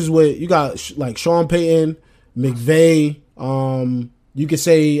coaches with you got like Sean Payton, McVay. You could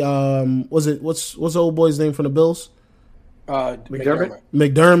say what's the old boy's name from the Bills?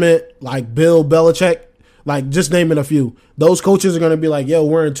 McDermott, like Bill Belichick. Like, just naming a few. Those coaches are going to be like, yo,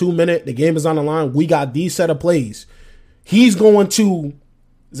 we're in 2 minutes. The game is on the line. We got these set of plays.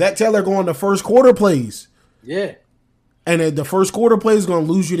 Zach Taylor going to first quarter plays. Yeah. And the first quarter play is going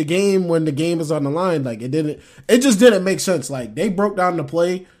to lose you the game when the game is on the line. Like, it just didn't make sense. Like, they broke down the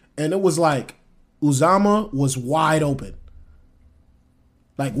play, and it was like Uzama was wide open.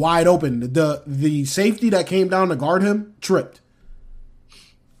 Like, wide open. The safety that came down to guard him tripped.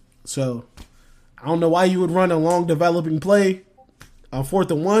 So I don't know why you would run a long developing play on 4th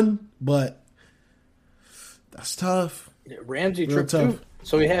and 1, but that's tough. Yeah, Ramsey tripped too.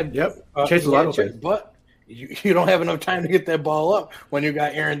 So he had Chase a lot of it, but you don't have enough time to get that ball up when you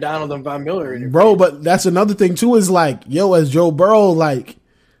got Aaron Donald and Von Miller in your bro. But that's another thing too. Is like, yo, as Joe Burrow, like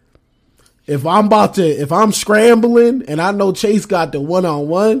if I'm scrambling and I know Chase got the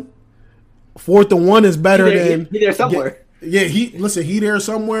 1-on-1, 4th and 1 is better than he there somewhere. He there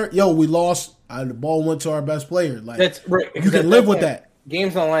somewhere. Yo, we lost. The ball went to our best player. Like that's right. You can live with that.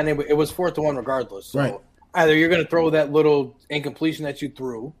 Games on the line. It was 4th and 1 regardless. So right. Either you're going to throw that little incompletion that you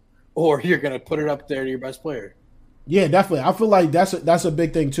threw, or you're going to put it up there to your best player. Yeah, definitely. I feel like that's a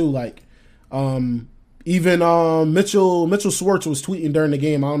big thing too. Like, even Mitchell Schwartz was tweeting during the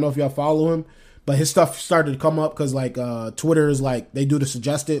game. I don't know if y'all follow him, but his stuff started to come up because like Twitter is like they do the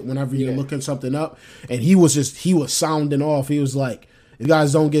suggested whenever you're looking something up, and he was sounding off. He was like, "You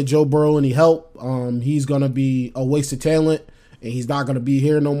guys don't get Joe Burrow any help. He's gonna be a waste of talent, and he's not gonna be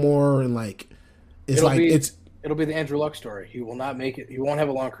here no more." And like, it'll be the Andrew Luck story. He will not make it. He won't have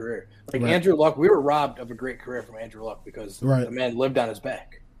a long career. Like Andrew Luck, we were robbed of a great career from Andrew Luck because the man lived on his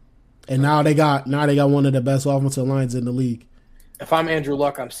back. And now they got one of the best offensive lines in the league. If I'm Andrew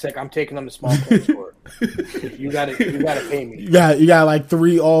Luck, I'm sick. I'm taking them to small claims court. You got to pay me. You got like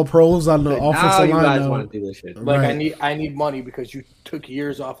 3 All Pros on the offensive line. You guys want to do this shit? Like I need money because you took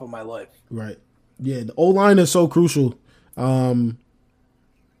years off of my life. Right. Yeah. The O line is so crucial, and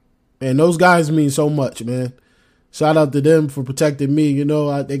those guys mean so much, man. Shout out to them for protecting me. You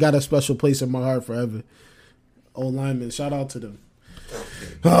know, they got a special place in my heart forever. O linemen, shout out to them.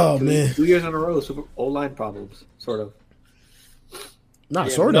 Oh man, 2 years in a row, Super O-line problems, sort of.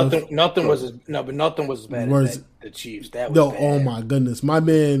 Nothing was as bad as the Chiefs. That was bad. Oh my goodness, my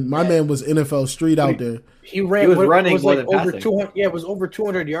man was NFL street out there. He was running more than over passing. 200. Yeah, it was over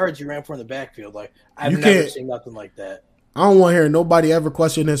 200 yards he ran for in the backfield. Like I've never seen nothing like that. I don't want to hear nobody ever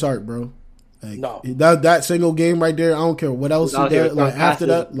question his heart, bro. Like, no, that single game right there. I don't care what else he did. Like after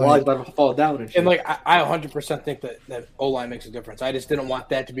that, like about to fall down and shit. And like I 100% think that O-line makes a difference. I just didn't want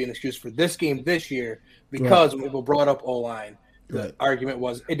that to be an excuse for this game this year because when people brought up O-line, the argument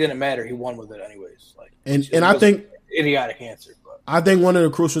was it didn't matter. He won with it anyways. Like and I think idiotic answer. But I think one of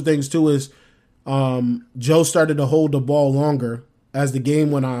the crucial things too is Joe started to hold the ball longer as the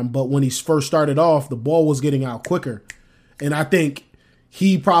game went on. But when he first started off, the ball was getting out quicker. And I think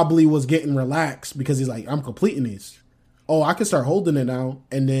he probably was getting relaxed because he's like, I'm completing these. Oh, I can start holding it now.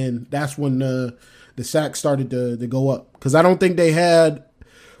 And then that's when the sacks started to go up. Because I don't think they had,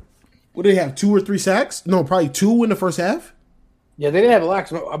 what did they have, 2 or 3 sacks? No, probably 2 in the first half. Yeah, they didn't have a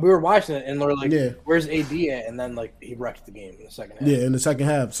lot. We were watching it, and they're like, Yeah. where's AD at? And then, like, he wrecked the game in the second half. Yeah, in the second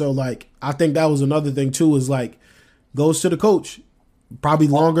half. So, like, I think that was another thing, too, is, like, goes to the coach. Probably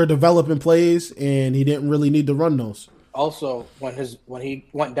longer developing plays, and he didn't really need to run those. Also, when he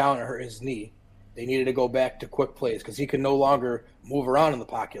went down and hurt his knee, they needed to go back to quick plays because he could no longer move around in the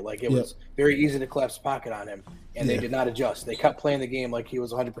pocket. Like, it was very easy to collapse the pocket on him, and they did not adjust. They kept playing the game like he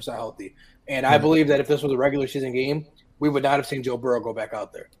was 100% healthy. And I believe that if this was a regular season game, we would not have seen Joe Burrow go back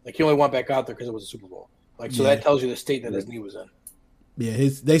out there. Like, he only went back out there because it was a Super Bowl. Like, so that tells you the state that his knee was in. Yeah,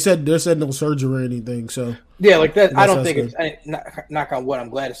 they said no surgery or anything. So yeah, like that. I don't think good. it's knock on wood. I'm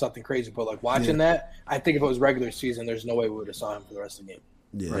glad it's something crazy, but like watching that, I think if it was regular season, there's no way we would have saw him for the rest of the game.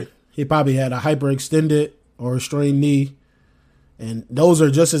 Yeah, right. He probably had a hyperextended or a strained knee, and those are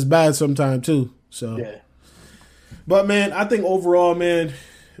just as bad sometimes too. So yeah, but man, I think overall, man,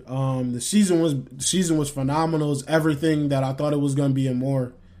 the season was phenomenal. It's everything that I thought it was going to be and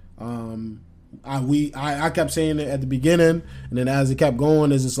more. I kept saying it at the beginning, and then as it kept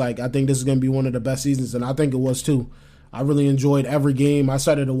going, it's just like I think this is going to be one of the best seasons, and I think it was too. I really enjoyed every game. I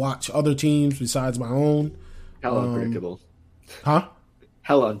started to watch other teams besides my own. Hella unpredictable. Huh?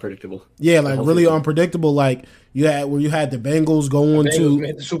 Hella unpredictable. Yeah, like really unpredictable. Like you had the Bengals going to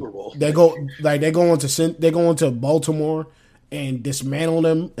made the Super Bowl. They go into Baltimore and dismantle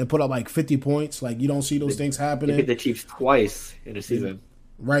them and put up like 50 points. Like you don't see those things happening. They beat the Chiefs twice in a season.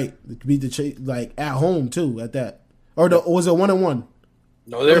 Right, beat the Chiefs like at home too. At that, or was it 1-1?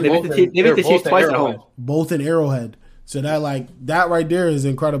 No, they beat the Chiefs twice at home. Both in Arrowhead. So that right there is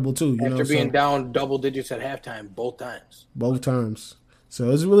incredible too. After being down double digits at halftime, both times. Both times. So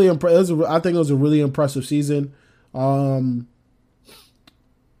it's really impressive. I think it was a really impressive season. I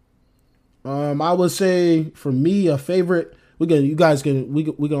would say for me a favorite. We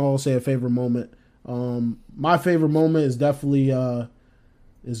can all say a favorite moment. My favorite moment is definitely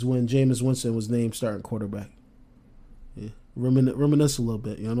is when Jameis Winston was named starting quarterback. Yeah, reminisce a little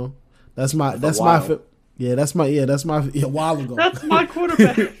bit, you know. That's my a while ago. That's my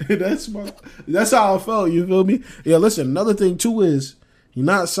quarterback. that's how I felt. You feel me? Yeah. Listen, another thing too is you're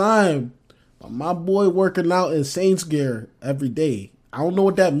not signed. But my boy working out in Saints gear every day. I don't know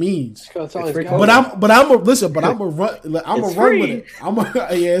what that means. But I'm a run with it.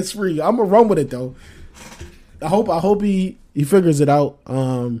 It's free. I'm a run with it though. I hope he figures it out.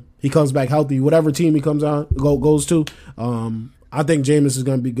 He comes back healthy. Whatever team he goes to. I think Jameis is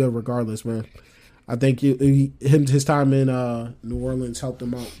going to be good regardless, man. I think his time in New Orleans helped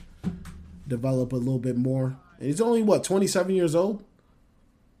him out develop a little bit more. And he's only 27 years old,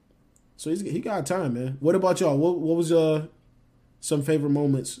 so he got time, man. What about y'all? What was some favorite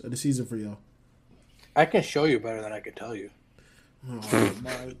moments of the season for y'all? I can show you better than I can tell you. Oh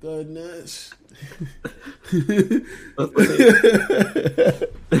my goodness.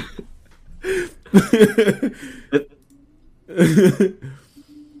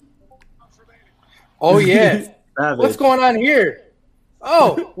 Oh yeah. What's going on here?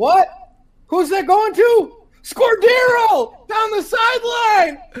 Oh, what? Who's that going to? Scordero down the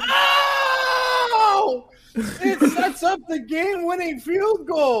sideline. Oh! It sets up the game-winning field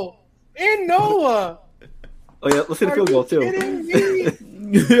goal in Noah. Oh yeah, let's hit a field goal too.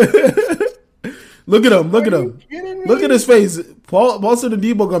 Look at him. Look at his face. Paul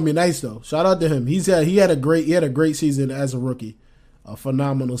Debo gonna be nice though. Shout out to him. He had a great season as a rookie. A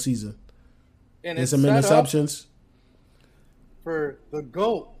phenomenal season. And it's some interceptions for the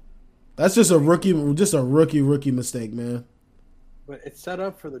GOAT. That's just a rookie mistake, man. But it's set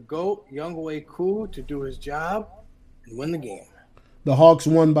up for the GOAT, Younghoe Koo, to do his job and win the game. The Hawks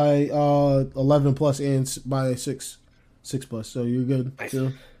won by 11 plus and by 6 plus. So you're good. Nice.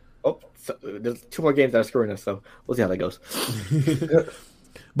 Too. Oh, so there's 2 more games that are screwing us, so we'll see how that goes.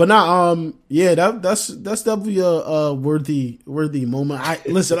 But now, yeah, that's definitely a worthy moment. I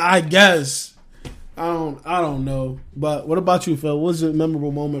guess I don't know. But what about you, Phil? What was a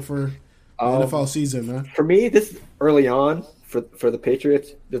memorable moment for the NFL season, man? For me, this early on for the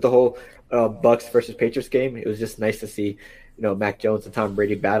Patriots, there's the whole Bucks versus Patriots game. It was just nice to see, Mac Jones and Tom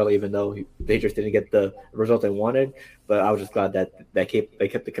Brady battle, even though the Patriots didn't get the result they wanted. But I was just glad that they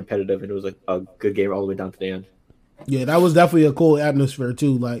kept it competitive, and it was a good game all the way down to the end. Yeah, that was definitely a cool atmosphere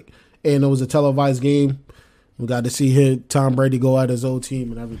too. And it was a televised game. We got to see Tom Brady go at his old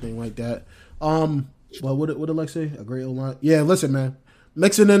team and everything like that. Well, what did Lex say? A great O-line. Yeah, listen, man.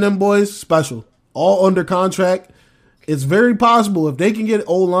 Mixon and them boys, special. All under contract. It's very possible if they can get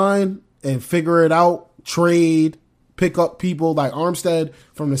O-line and figure it out, trade, pick up people like Armstead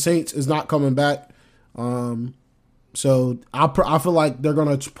from the Saints is not coming back. So I feel like they're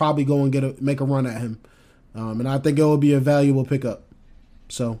gonna probably go and make a run at him, and I think it will be a valuable pickup.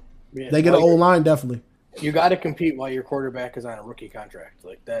 So they get an O-line definitely. You got to compete while your quarterback is on a rookie contract.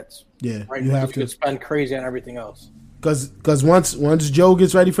 Like that's right. You have to spend crazy on everything else. Because once Joe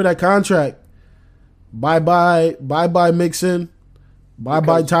gets ready for that contract, bye Mixon,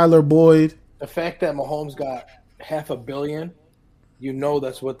 bye Tyler Boyd. The fact that Mahomes got $500 million, you know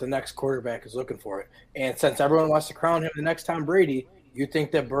that's what the next quarterback is looking for. And since everyone wants to crown him the next Tom Brady, you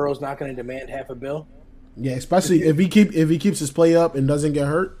think that Burrow's not going to demand $500 million? Yeah, especially if he keeps his play up and doesn't get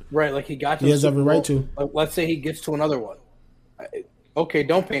hurt. Right, like he got to he has every right to. Let's say he gets to another one. Okay,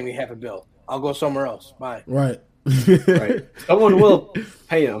 don't pay me $500 million. I'll go somewhere else. Bye. Right. Right. Someone will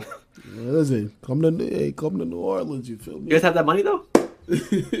pay him. Listen, come to New Orleans. You feel me? You guys have that money though?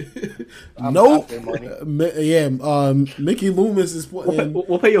 Nope. Mickey Loomis is putting.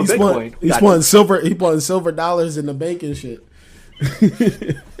 We'll pay you a Bitcoin. He's putting silver. He putting silver dollars in the bank and shit.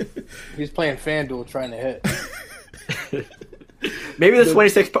 He's playing FanDuel trying to hit. Maybe this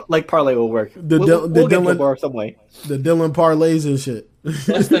 26 parlay will work. We'll get Dylan some way. The Dylan parlays and shit.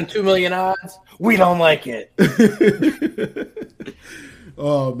 Less than 2 million odds. We don't like it.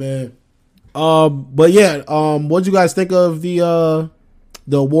 Oh man. But yeah. What'd you guys think of the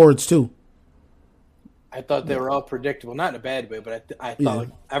awards too? I thought they were all predictable, not in a bad way, but I thought like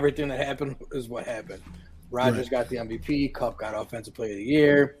everything that happened is what happened. Rodgers got the MVP. Kupp got Offensive Player of the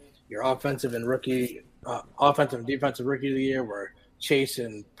Year. Your offensive and defensive Rookie of the Year were Chase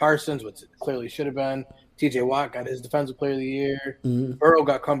and Parsons, which clearly should have been. T.J. Watt got his Defensive Player of the Year. Mm-hmm. Burrow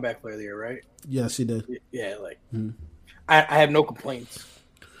got Comeback Player of the Year, right? Yes, he did. Yeah, I have no complaints.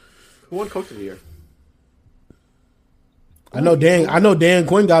 Who won Coach of the Year? I know Dan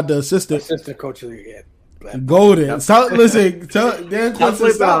Quinn got the assistant coach of the year. Golden. Dan Quinn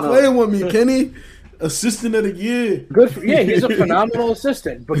said, stop playing with me, Kenny. Assistant of the year. Good. He's a phenomenal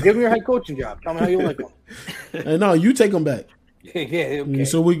assistant. But give me your head coaching job. Tell me how you like him. And no, you take him back. Yeah. Okay.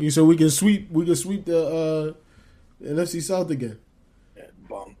 So we can sweep the NFC South again. Yeah,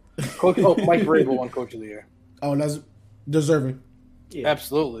 bum. Mike Vrabel won Coach of the Year. Oh, that's deserving. Yeah.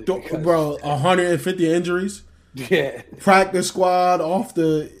 Absolutely. Bro, 150 injuries. Yeah. Practice squad off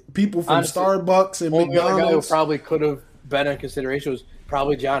the people from Starbucks and McDonald's. The other guy who probably could have been in consideration was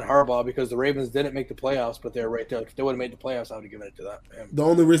probably John Harbaugh because the Ravens didn't make the playoffs, but they're right there. If they would have made the playoffs, I would have given it to that. The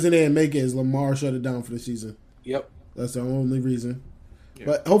only reason they didn't make it is Lamar shut it down for the season. Yep. That's the only reason. Yep.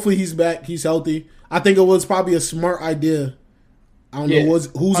 But hopefully he's back. He's healthy. I think it was probably a smart idea. I don't know who's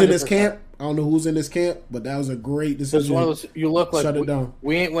 100%. In this camp. I don't know who's in this camp, but that was a great decision. It's one of those, you look like shut it down.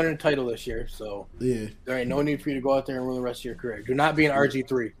 We ain't winning a title this year, so there ain't no need for you to go out there and ruin the rest of your career. Do not be an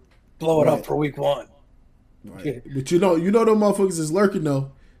RG3. Blow it up for week 1. Right. Yeah. But you know them motherfuckers is lurking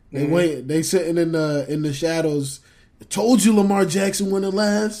though. They wait. They sitting in the shadows. I told you Lamar Jackson wouldn't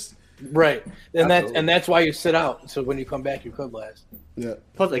last. Right, and that's why you sit out. So when you come back, you could last. Yeah.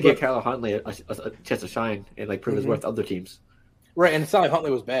 Plus, they gave Tyler Huntley a chance to shine and prove his worth to other teams. Right, and it's not like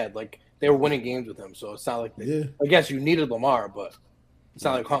Huntley was bad. Like they were winning games with him, so it's not like I guess you needed Lamar, but it's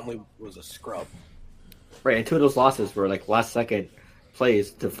not like Huntley was a scrub. Right, and 2 of those losses were last second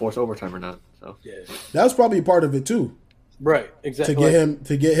plays to force overtime or not. So that was probably part of it too. Right, exactly.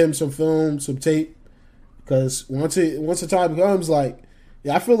 To get him some film, some tape, because once the time comes, I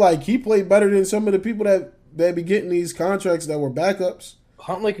feel like he played better than some of the people that be getting these contracts that were backups.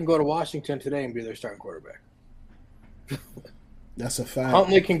 Huntley can go to Washington today and be their starting quarterback. That's a fact.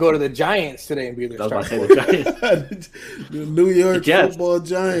 Huntley can go to the Giants today and be their starting quarterback. The New York Football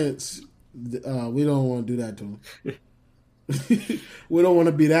Giants. We don't want to do that to him. We don't want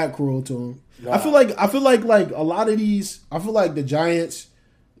to be that cruel to him. Nah. I feel like a lot of these. I feel like the Giants,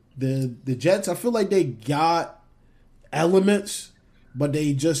 the Jets. I feel like they got elements, but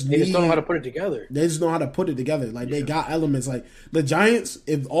they just don't know how to put it together. They just know how to put it together. They got elements. Like the Giants,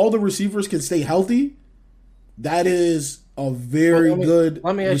 if all the receivers can stay healthy, that is a very good.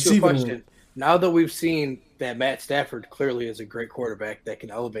 Let me ask you a question. Room. Now that we've seen that Matt Stafford clearly is a great quarterback that can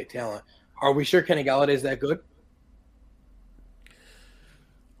elevate talent, are we sure Kenny Galladay is that good?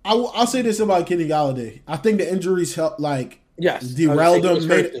 I'll say this about Kenny Galladay. I think the injuries helped, derailed him,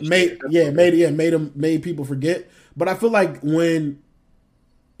 made people forget. But I feel like when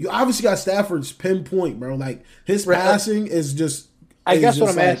you obviously got Stafford's pinpoint, bro, his passing is just. I guess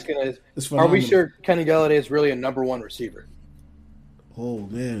what I'm asking is, are we sure Kenny Galladay is really a number 1 receiver? Oh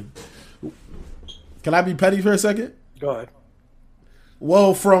man, Can I be petty for a second? Go ahead.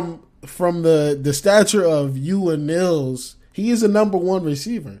 Well, from the stature of you and Nils, he is a number one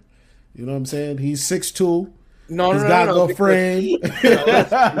receiver. You know what I'm saying? He's 6'2". No, He's got no frame.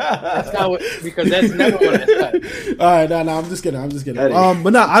 That's not what, because that's never what I said. All right, no, I'm just kidding. But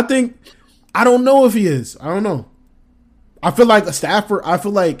no, I don't know if he is. I don't know. I feel like a Stafford. I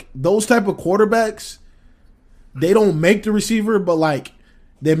feel like those type of quarterbacks, they don't make the receiver, but like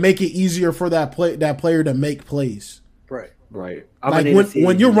they make it easier for that player to make plays. Right. Like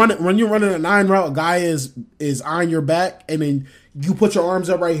when you're running a 9 route, a guy is on your back, and then you put your arms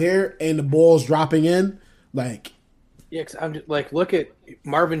up right here, and the ball's dropping in. Like, yeah, cause I'm just, like, look at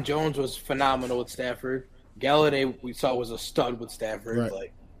Marvin Jones was phenomenal with Stafford. Galladay we saw was a stud with Stafford. Right.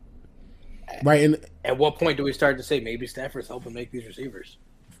 Like, right. And at what point do we start to say maybe Stafford's helping make these receivers?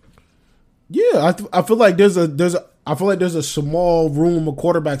 yeah, I feel like there's a small room of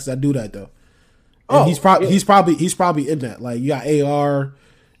quarterbacks that do that though. And he's probably in that. Like you got AR,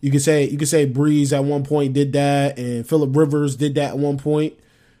 you could say Breeze at one point did that, and Phillip Rivers did that at one point.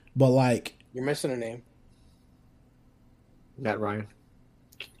 But like You're missing a name. Matt Ryan.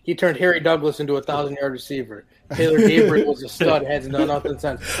 He turned Harry Douglas into a 1,000-yard receiver. Taylor Gabriel was a stud. Hasn't done nothing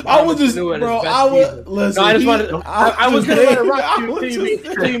since. I was just, bro. I was listen. I was gonna let it rock you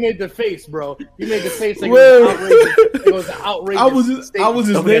until you made the face, bro. You made the face like it was outrageous. I was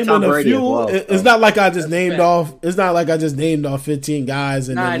just naming a few. Well, it's not like I just named off. It's not like I just named off 15 guys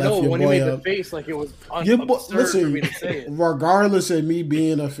and then left your when boy you made up. the face like it was absurd for me to say it. Regardless of me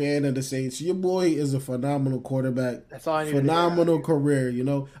being a fan of the Saints, your boy is a phenomenal quarterback. That's all I need. Phenomenal career. You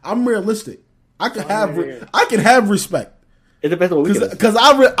know, I'm realistic. I can have respect. It depends on what we get. Because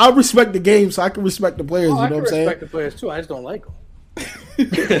I respect the game, so I can respect the players. You know what I'm saying? I respect the players too. I just don't like them.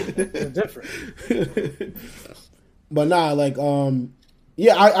 It's different. But nah, like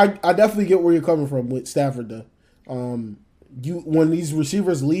yeah, I definitely get where you're coming from with Stafford though. When these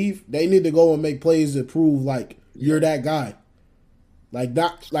receivers leave, they need to go and make plays to prove like you're that guy. Like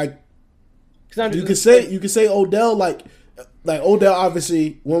not like you could say Odell like Odell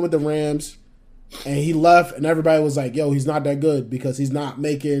obviously went with the Rams. And he left, and everybody was like, yo, he's not that good because he's not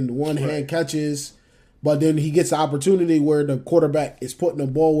making one-hand catches. But then he gets the opportunity where the quarterback is putting the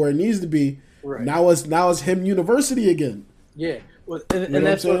ball where it needs to be. Right. Now it's him university again. Yeah. Well, and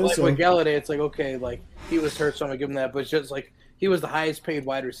that's what, like, with Galladay, it's like, okay, like, he was hurt, so I'm going to give him that. But it's just like he was the highest paid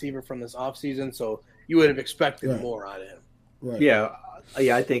wide receiver from this offseason, so you would have expected more out of him. Right. Yeah,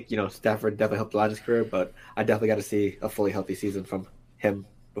 I think, Stafford definitely helped a lot in his career, but I definitely got to see a fully healthy season from him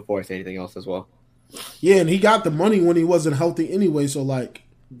before I say anything else as well. Yeah, and he got the money when he wasn't healthy anyway. So like,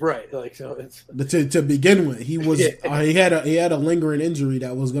 right, like so it's to begin with, he was he had a lingering injury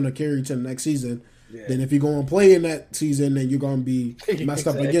that was going to carry to the next season. Yeah. Then if you're going to play in that season, then you're going to be messed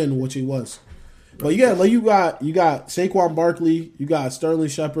up again, which he was. But yeah, like you got Saquon Barkley, you got Sterling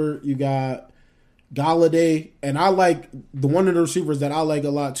Shepard, you got Galladay, and I like one of the receivers that I like a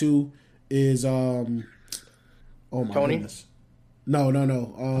lot too is oh my Tony? goodness,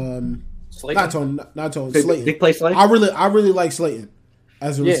 no. Slayton? Not Tony. Slayton. Big play Slayton? I really like Slayton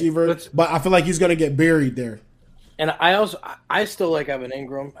as a receiver, but I feel like he's gonna get buried there. And I still like Evan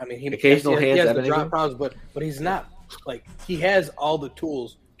Ingram. I mean, he has the drop problems, but he's not like he has all the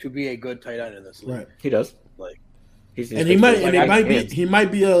tools to be a good tight end in this league. Right, he does. Like, he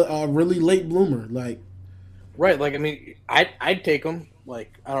might be a really late bloomer. Like, right? Like, I mean, I'd take him.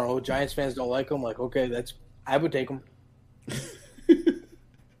 Like, I don't know, Giants fans don't like him. Like, okay, I would take him.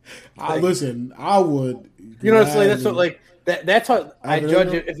 Listen, I would. You know, it's like that's what that's how I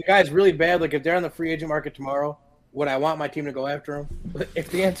judge it. If the guy's really bad, like if they're on the free agent market tomorrow, would I want my team to go after him? If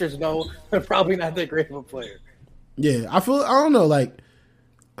the answer is no, they're probably not that great of a player. Yeah, I don't know, like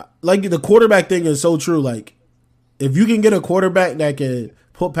the quarterback thing is so true. Like, if you can get a quarterback that can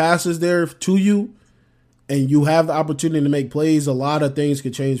put passes there to you, and you have the opportunity to make plays, a lot of things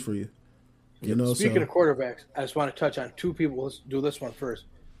could change for you. You know. Speaking of quarterbacks, I just want to touch on two people. Let's do this one first.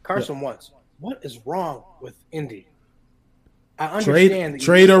 Carson Wentz. What is wrong with Indy? I understand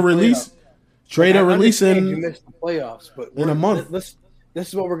trade or release. Trade or release in you missed the playoffs, but in a month. This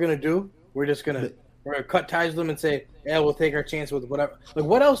is what we're gonna do. We're gonna cut ties with them and say, yeah, we'll take our chance with whatever. Like,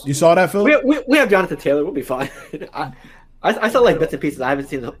 what else? You saw that, Phil? We have Jonathan Taylor. We'll be fine. I saw like bits and pieces. I haven't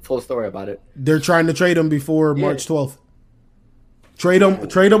seen the full story about it. They're trying to trade him before March 12th. Trade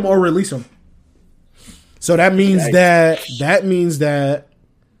him or release him. So that means that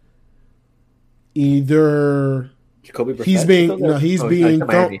either he's being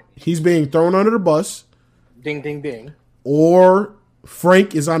thrown under the bus. Ding ding ding. Or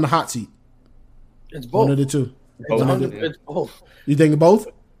Frank is on the hot seat. It's both. One of the two. It's both. You think both?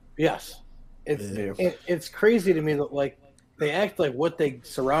 Yes, it's crazy to me that like they act like what they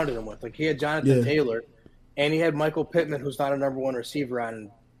surrounded him with. Like he had Jonathan Taylor, and he had Michael Pittman, who's not a number one receiver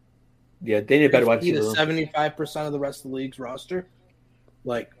on. Yeah, they need better wide receiver. 75% of the rest of the league's roster.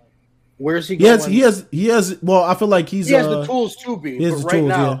 Like, where's he going? He has. Well, I feel like he has the tools to be. He has but the right tools,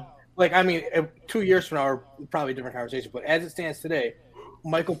 now, like I mean, 2 years from now, are probably a different conversation. But as it stands today,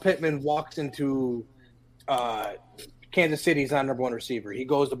 Michael Pittman walks into Kansas City, he's not a number one receiver. He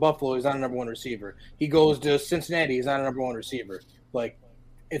goes to Buffalo, he's not a number one receiver. He goes to Cincinnati, he's not a number one receiver. Like,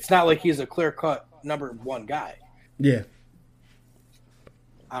 it's not like he's a clear-cut number one guy. Yeah.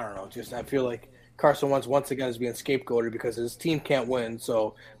 I don't know. Just I feel like Carson Wentz once again is being scapegoated because his team can't win.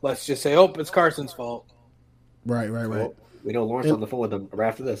 So let's just say, it's Carson's fault. Right. Well, we know Lawrence on the phone with him right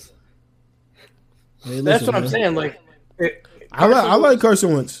after this. Hey, that's what I'm saying. Like, I like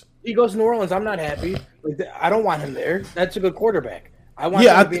Carson Wentz. He goes to New Orleans. I'm not happy. Like, I don't want him there. That's a good quarterback. I want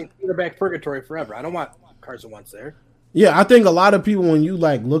him to be in quarterback purgatory forever. I don't want Carson Wentz there. Yeah, I think a lot of people, when you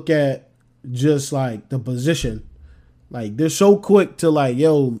like look at just like the position, like they're so quick to like,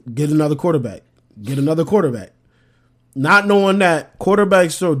 get another quarterback, not knowing that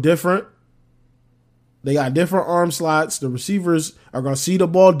quarterbacks are different. They got different arm slots. The receivers are going to see the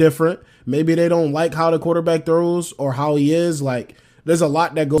ball different. Maybe they don't like how the quarterback throws or how he is. Like, there's a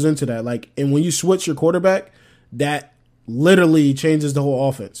lot that goes into that. Like, and when you switch your quarterback, that literally changes the whole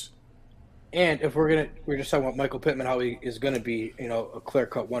offense. And if we're just talking about Michael Pittman, how he is going to be, a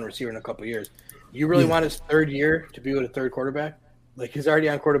clear-cut one receiver in a couple of years. You really want his third year to be with a third quarterback? Like, he's already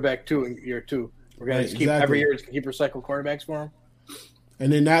on quarterback 2 in year 2. We're going to keep every year keep recycle quarterbacks for him.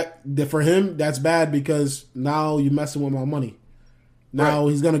 And then for him, that's bad because now you're messing with my money. Now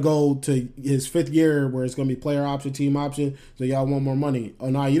he's going to go to his 5th year where it's going to be player option, team option, so y'all want more money. Oh,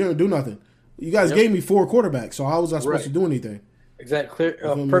 no, you didn't do nothing. You guys gave me 4 quarterbacks, so how was I supposed to do anything? Exactly.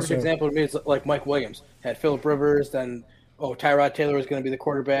 Perfect example to me is like Mike Williams. Had Phillip Rivers, then Tyrod Taylor was going to be the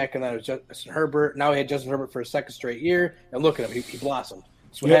quarterback, and then it was Justin Herbert. Now he had Justin Herbert for a second straight year, and look at him. He blossomed.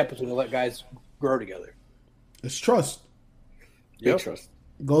 That's what happens when you let guys grow together. It's trust. Big trust.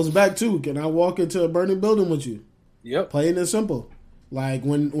 Goes back to, can I walk into a burning building with you? Yep. Plain and simple. Like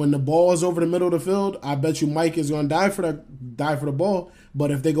when the ball is over the middle of the field, I bet you Mike is going to die for the ball.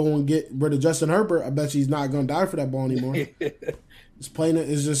 But if they go and get rid of Justin Herbert, I bet you he's not going to die for that ball anymore. It's plain.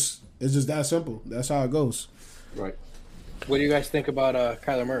 It's just that simple. That's how it goes. Right. What do you guys think about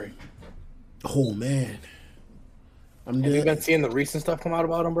Kyler Murray? Oh man, Have you been seeing the recent stuff come out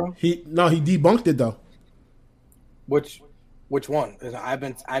about him, bro? He debunked it though. Which one?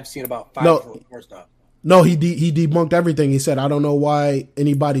 I've seen about 5 more stuff. No, he debunked everything. He said, I don't know why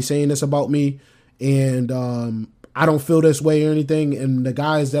anybody's saying this about me, and I don't feel this way or anything. And the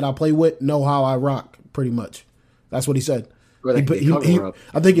guys that I play with know how I rock, pretty much. That's what he said. I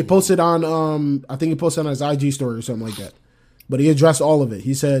think he posted on his IG story or something like that. But he addressed all of it.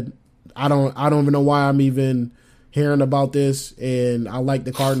 He said, I don't even know why I'm even hearing about this, and I like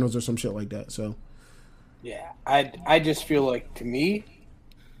the Cardinals or some shit like that. So yeah, I just feel like, to me,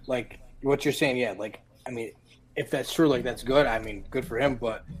 like what you're saying, yeah, like, I mean, if that's true, like, that's good. I mean, good for him.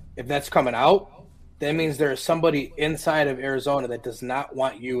 But if that's coming out, that means there is somebody inside of Arizona that does not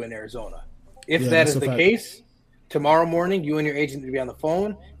want you in Arizona. If that is the case, tomorrow morning, you and your agent need to be on the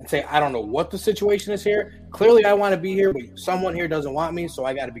phone and say, I don't know what the situation is here. Clearly, I want to be here, but someone here doesn't want me, so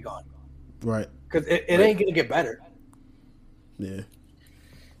I got to be gone. Right. Because it ain't going to get better. Yeah.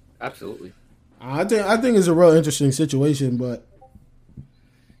 Absolutely. I think it's a real interesting situation, but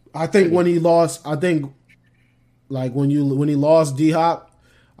I think when he lost, when he lost D-Hop,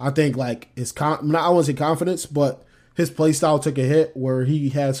 I think like I won't say confidence, but his play style took a hit where he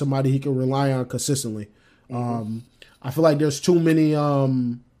had somebody he could rely on consistently. Mm-hmm. I feel like there's too many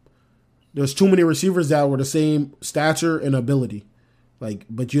receivers that were the same stature and ability, like,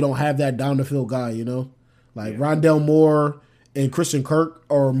 but you don't have that down the field guy, like Rondale Moore and Christian Kirk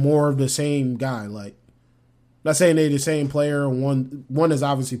are more of the same guy, like. Not saying they're the same player. One is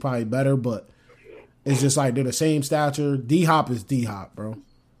obviously probably better, but it's just like they're the same stature. D-Hop is D-Hop, bro.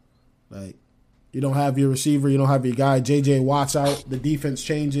 Like, you don't have your receiver, you don't have your guy. J.J. Watt's out. The defense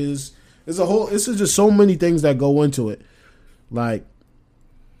changes. This is just so many things that go into it. Like,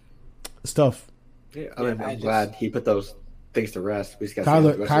 it's tough. Yeah, I'm glad he put those things to rest. We just got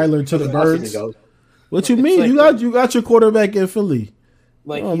Kyler to the birds. What you mean? Like, you got your quarterback in Philly.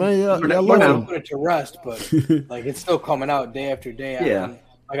 Like, man, we're not put it to rest, but like it's still coming out day after day. Yeah.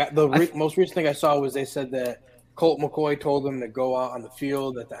 Most recent thing I saw was they said that Colt McCoy told him to go out on the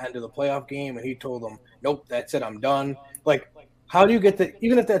field at the end of the playoff game, and he told them, "Nope, that's it, I'm done." Like, how do you get that?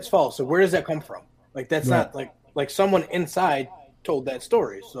 Even if that's false, so where does that come from? Like, that's not like someone inside told that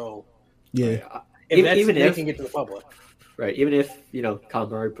story. So Yeah. Even if making it to the public. Right. Even if, Colin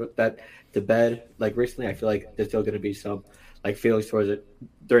Murray put that to bed, like, recently, I feel like there's still going to be some, like, feelings towards it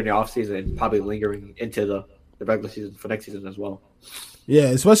during the offseason and probably lingering into the regular season for next season as well. Yeah,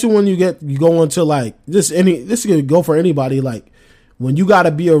 especially when you go into, like, this could go for anybody. Like, when you got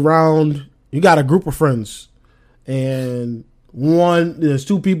to be around, you got a group of friends, and there's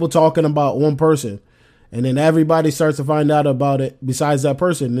two people talking about one person, and then everybody starts to find out about it besides that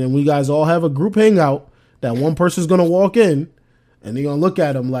person. And then we guys all have a group hangout that one person's going to walk in, and they're going to look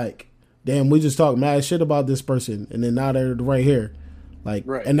at them like, damn, we just talked mad shit about this person, and then now they're right here. Like,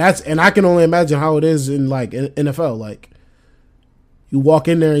 right. And I can only imagine how it is in, like, NFL. Like, you walk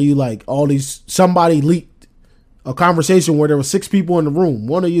in there and you, like, somebody leaked a conversation where there were 6 people in the room.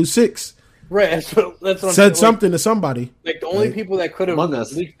 One of you 6 right. That's what said something to somebody. Like, the only people that could have Among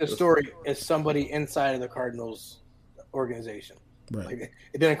Us. leaked the story is somebody inside of the Cardinals organization. Right. Like,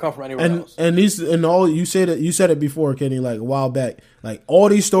 it didn't come from anywhere else. And you said it before, Kenny, like a while back. Like, all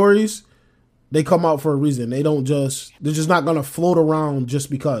these stories, they come out for a reason. They're just not gonna float around just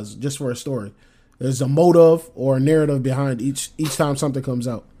for a story. There's a motive or a narrative behind each time something comes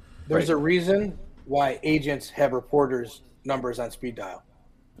out. There's a reason why agents have reporters' numbers on speed dial.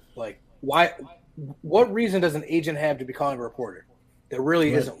 Like, why? What reason does an agent have to be calling a reporter? There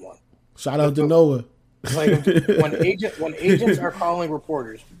really isn't one. Shout out to Noah. Like, when agents are calling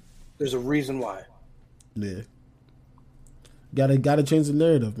reporters, there's a reason why. Yeah. Gotta change the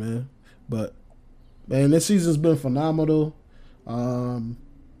narrative, man. But, man, this season's been phenomenal.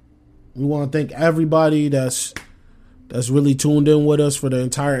 We want to thank everybody that's really tuned in with us for the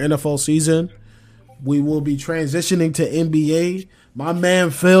entire NFL season. We will be transitioning to NBA. My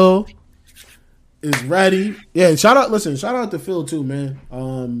man Phil is ready. Yeah, and shout out to Phil too, man.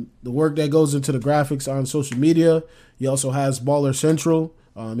 The work that goes into the graphics on social media. He also has Baller Central.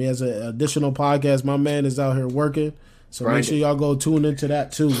 He has an additional podcast. My man is out here working. So make sure y'all go tune into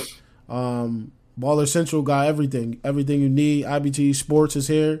that too. Baller Central got everything you need. IBT Sports is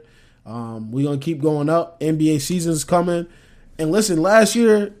here. We're going to keep going up. NBA season's coming. And listen, last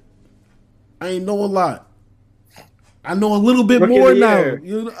year, I ain't know a lot. I know a little bit more now.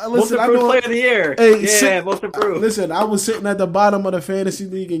 Most improved player of the year. Hey, most improved. Listen, I was sitting at the bottom of the fantasy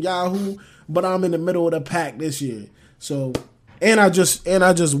league in Yahoo, but I'm in the middle of the pack this year. So, and I just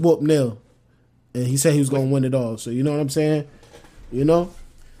whooped Neil, and he said he was gonna win it all. So you know what I'm saying?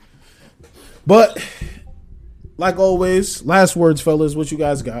 But like always, last words, fellas. What you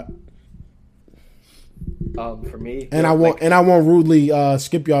guys got? For me, and I won't rudely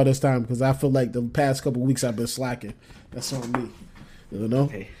skip y'all this time because I feel like the past couple weeks I've been slacking. That's on me,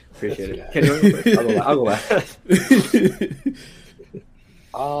 Hey, appreciate it. I'll go last.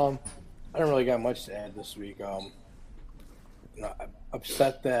 I don't really got much to add this week. I'm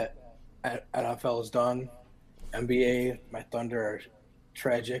upset that NFL is done. NBA, my Thunder are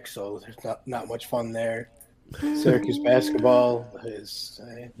tragic, so there's not much fun there. Syracuse basketball is.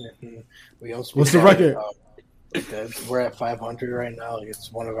 What's the record? We're at 500 right now.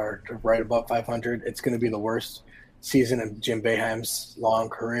 It's one of our right above 500. It's going to be the worst season in Jim Boeheim's long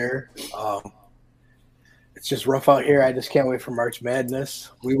career. It's just rough out here. I just can't wait for March Madness.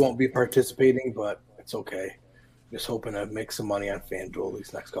 We won't be participating, but it's okay. Just hoping to make some money on FanDuel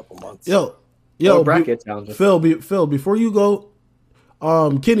these next couple months. Yo, bracket Phil, before you go,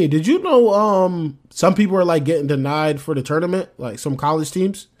 Kenny, did you know some people are like getting denied for the tournament, like some college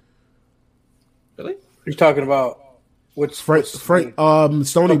teams? Really? You're talking about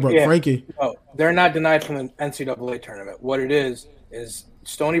Stony Brook, yeah. Frankie. No, they're not denied from the NCAA tournament. What it is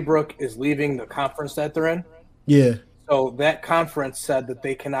Stony Brook is leaving the conference that they're in. Yeah. So that conference said that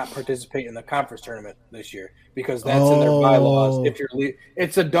they cannot participate in the conference tournament this year because that's in their bylaws. If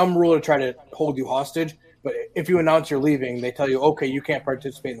it's a dumb rule to try to hold you hostage. But if you announce you're leaving, they tell you, okay, you can't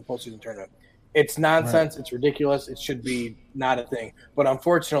participate in the postseason tournament. It's nonsense. Right. It's ridiculous. It should be not a thing. But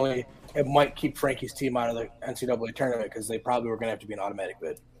unfortunately, it might keep Frankie's team out of the NCAA tournament because they probably were going to have to be an automatic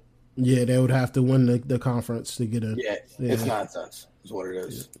bid. Yeah, they would have to win the conference to get in. Yeah, it's nonsense is what it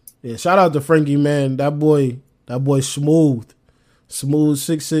is. Yeah, shout out to Frankie, man. That boy smooth. Smooth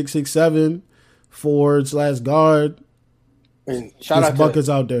 6'6", 6'7", forward/guard. And shout out buckets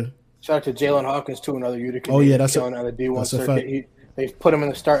out there. Shout out to Jalen Hawkins too, another Utica. That's killing on the D1 circuit. They've put him in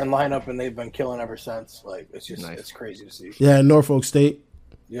the starting lineup and they've been killing ever since. Like it's just It's crazy to see. Yeah, Norfolk State.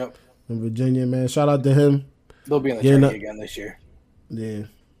 Yep. In Virginia, man. Shout out to him. They'll be in the tournament again this year. Yeah. You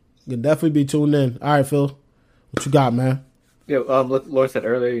can definitely be tuned in. All right, Phil. What you got, man? Yeah, Lauren said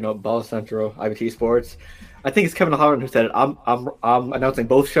earlier, Ball Central, IBT Sports. I think it's Kevin Harlan who said it. I'm announcing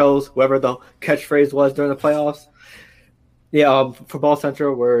both shows, whoever the catchphrase was during the playoffs. Yeah, for Ball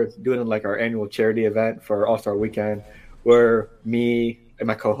Central, we're doing like our annual charity event for All-Star Weekend, where me and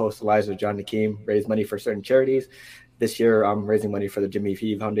my co-host Eliza John Nakeem raise money for certain charities. This year, I'm raising money for the Jimmy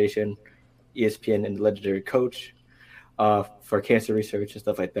V Foundation, ESPN, and the Legendary Coach for cancer research and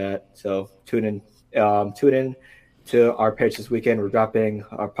stuff like that. So tune in to our page this weekend. We're dropping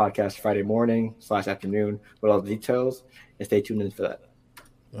our podcast Friday morning/afternoon with all the details, and stay tuned in for that.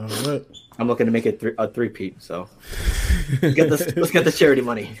 All right. I'm looking to make it a three-peat, so let's get the charity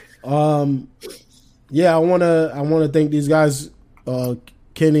money. Yeah, I wanna thank these guys,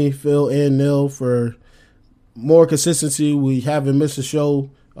 Kenny, Phil, and Neil, for more consistency. We haven't missed a show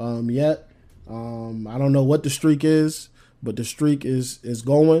yet. I don't know what the streak is, but the streak is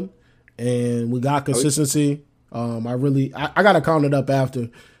going, and we got consistency. I gotta count it up after.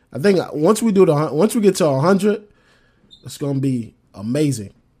 I think once we get to 100, it's gonna be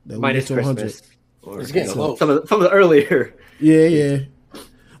amazing. That we Minus get to 100. Christmas. Or, It's getting close. some of the earlier. Yeah.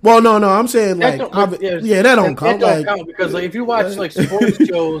 Well, no, I'm saying like, that don't count. That don't count because like if you watch like sports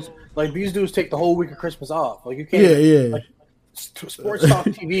shows, like these dudes take the whole week of Christmas off. Like you can't. Yeah. Like, sports talk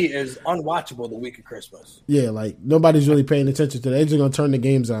TV is unwatchable the week of Christmas. Yeah, like nobody's really paying attention to that. They're just gonna turn the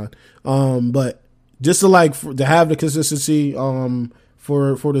games on. But just to have the consistency for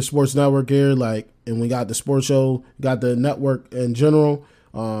the sports network here, like, and we got the sports show, got the network in general,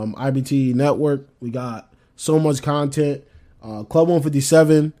 IBT network. We got so much content. Club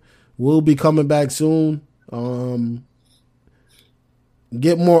 157 will be coming back soon.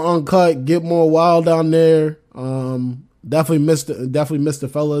 Get more uncut, get more wild down there. Definitely missed the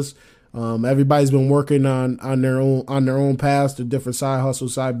fellas. Everybody's been working on their own paths to different side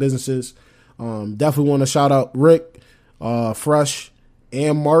hustles, side businesses. Definitely want to shout out Rick, Fresh,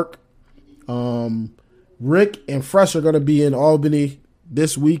 and Mark. Rick and Fresh are going to be in Albany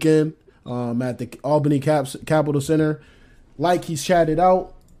this weekend at the Albany Capitol Center. Like he shouted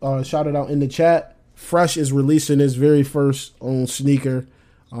out in the chat, Fresh is releasing his very first own sneaker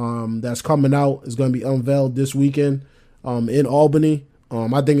that's coming out. It's going to be unveiled this weekend in Albany.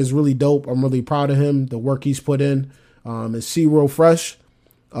 I think it's really dope. I'm really proud of him, the work he's put in. It's SeaWorld Fresh.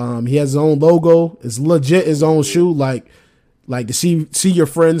 He has his own logo. It's legit his own shoe. Like to see your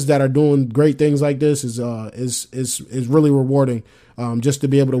friends that are doing great things like this is really rewarding. Just to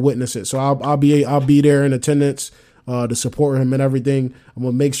be able to witness it. So I'll be there in attendance to support him and everything. I'm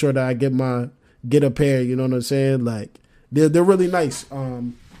gonna make sure that I get a pair. You know what I'm saying? Like they're really nice.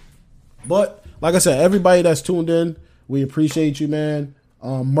 But like I said, everybody that's tuned in, we appreciate you, man.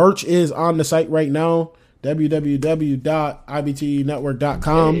 Merch is on the site right now.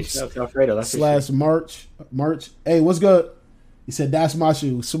 www.ibtnetwork.com/March. Hey, what's good? He said that's my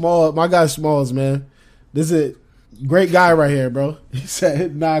shoe. Small, my guy Smalls, man. This is a great guy right here, bro. He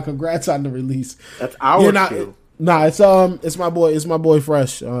said, "Nah, congrats on the release." That's our shoe. Nah, it's my boy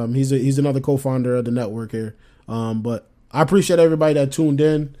Fresh. He's another co-founder of the network here. But I appreciate everybody that tuned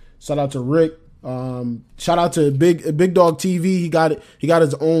in. Shout out to Rick. Shout out to Big Dog TV. He got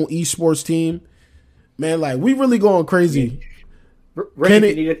his own esports team. Man, like we really going crazy. Rick,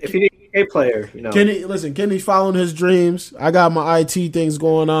 if you need a player, you know. Kenny's following his dreams. I got my IT things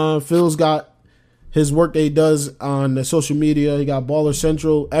going on. Phil's got his work that he does on the social media. He got Baller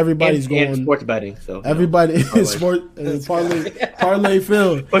Central. Everybody's going sports betting. So everybody is sport parlay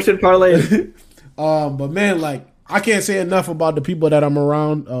Phil pushing parlay. But man, like I can't say enough about the people that I'm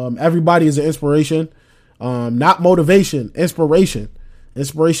around. Everybody is an inspiration, not motivation. Inspiration.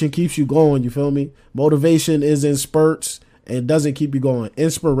 Inspiration keeps you going. You feel me? Motivation is in spurts and doesn't keep you going.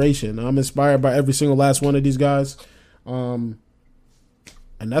 Inspiration. I'm inspired by every single last one of these guys. And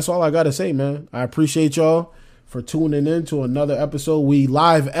that's all I got to say, man. I appreciate y'all for tuning in to another episode. We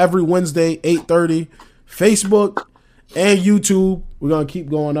live every Wednesday, 8:30, Facebook and YouTube. We're going to keep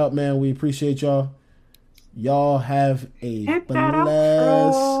going up, man. We appreciate y'all. Y'all have a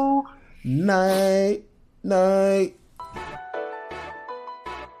blessed night.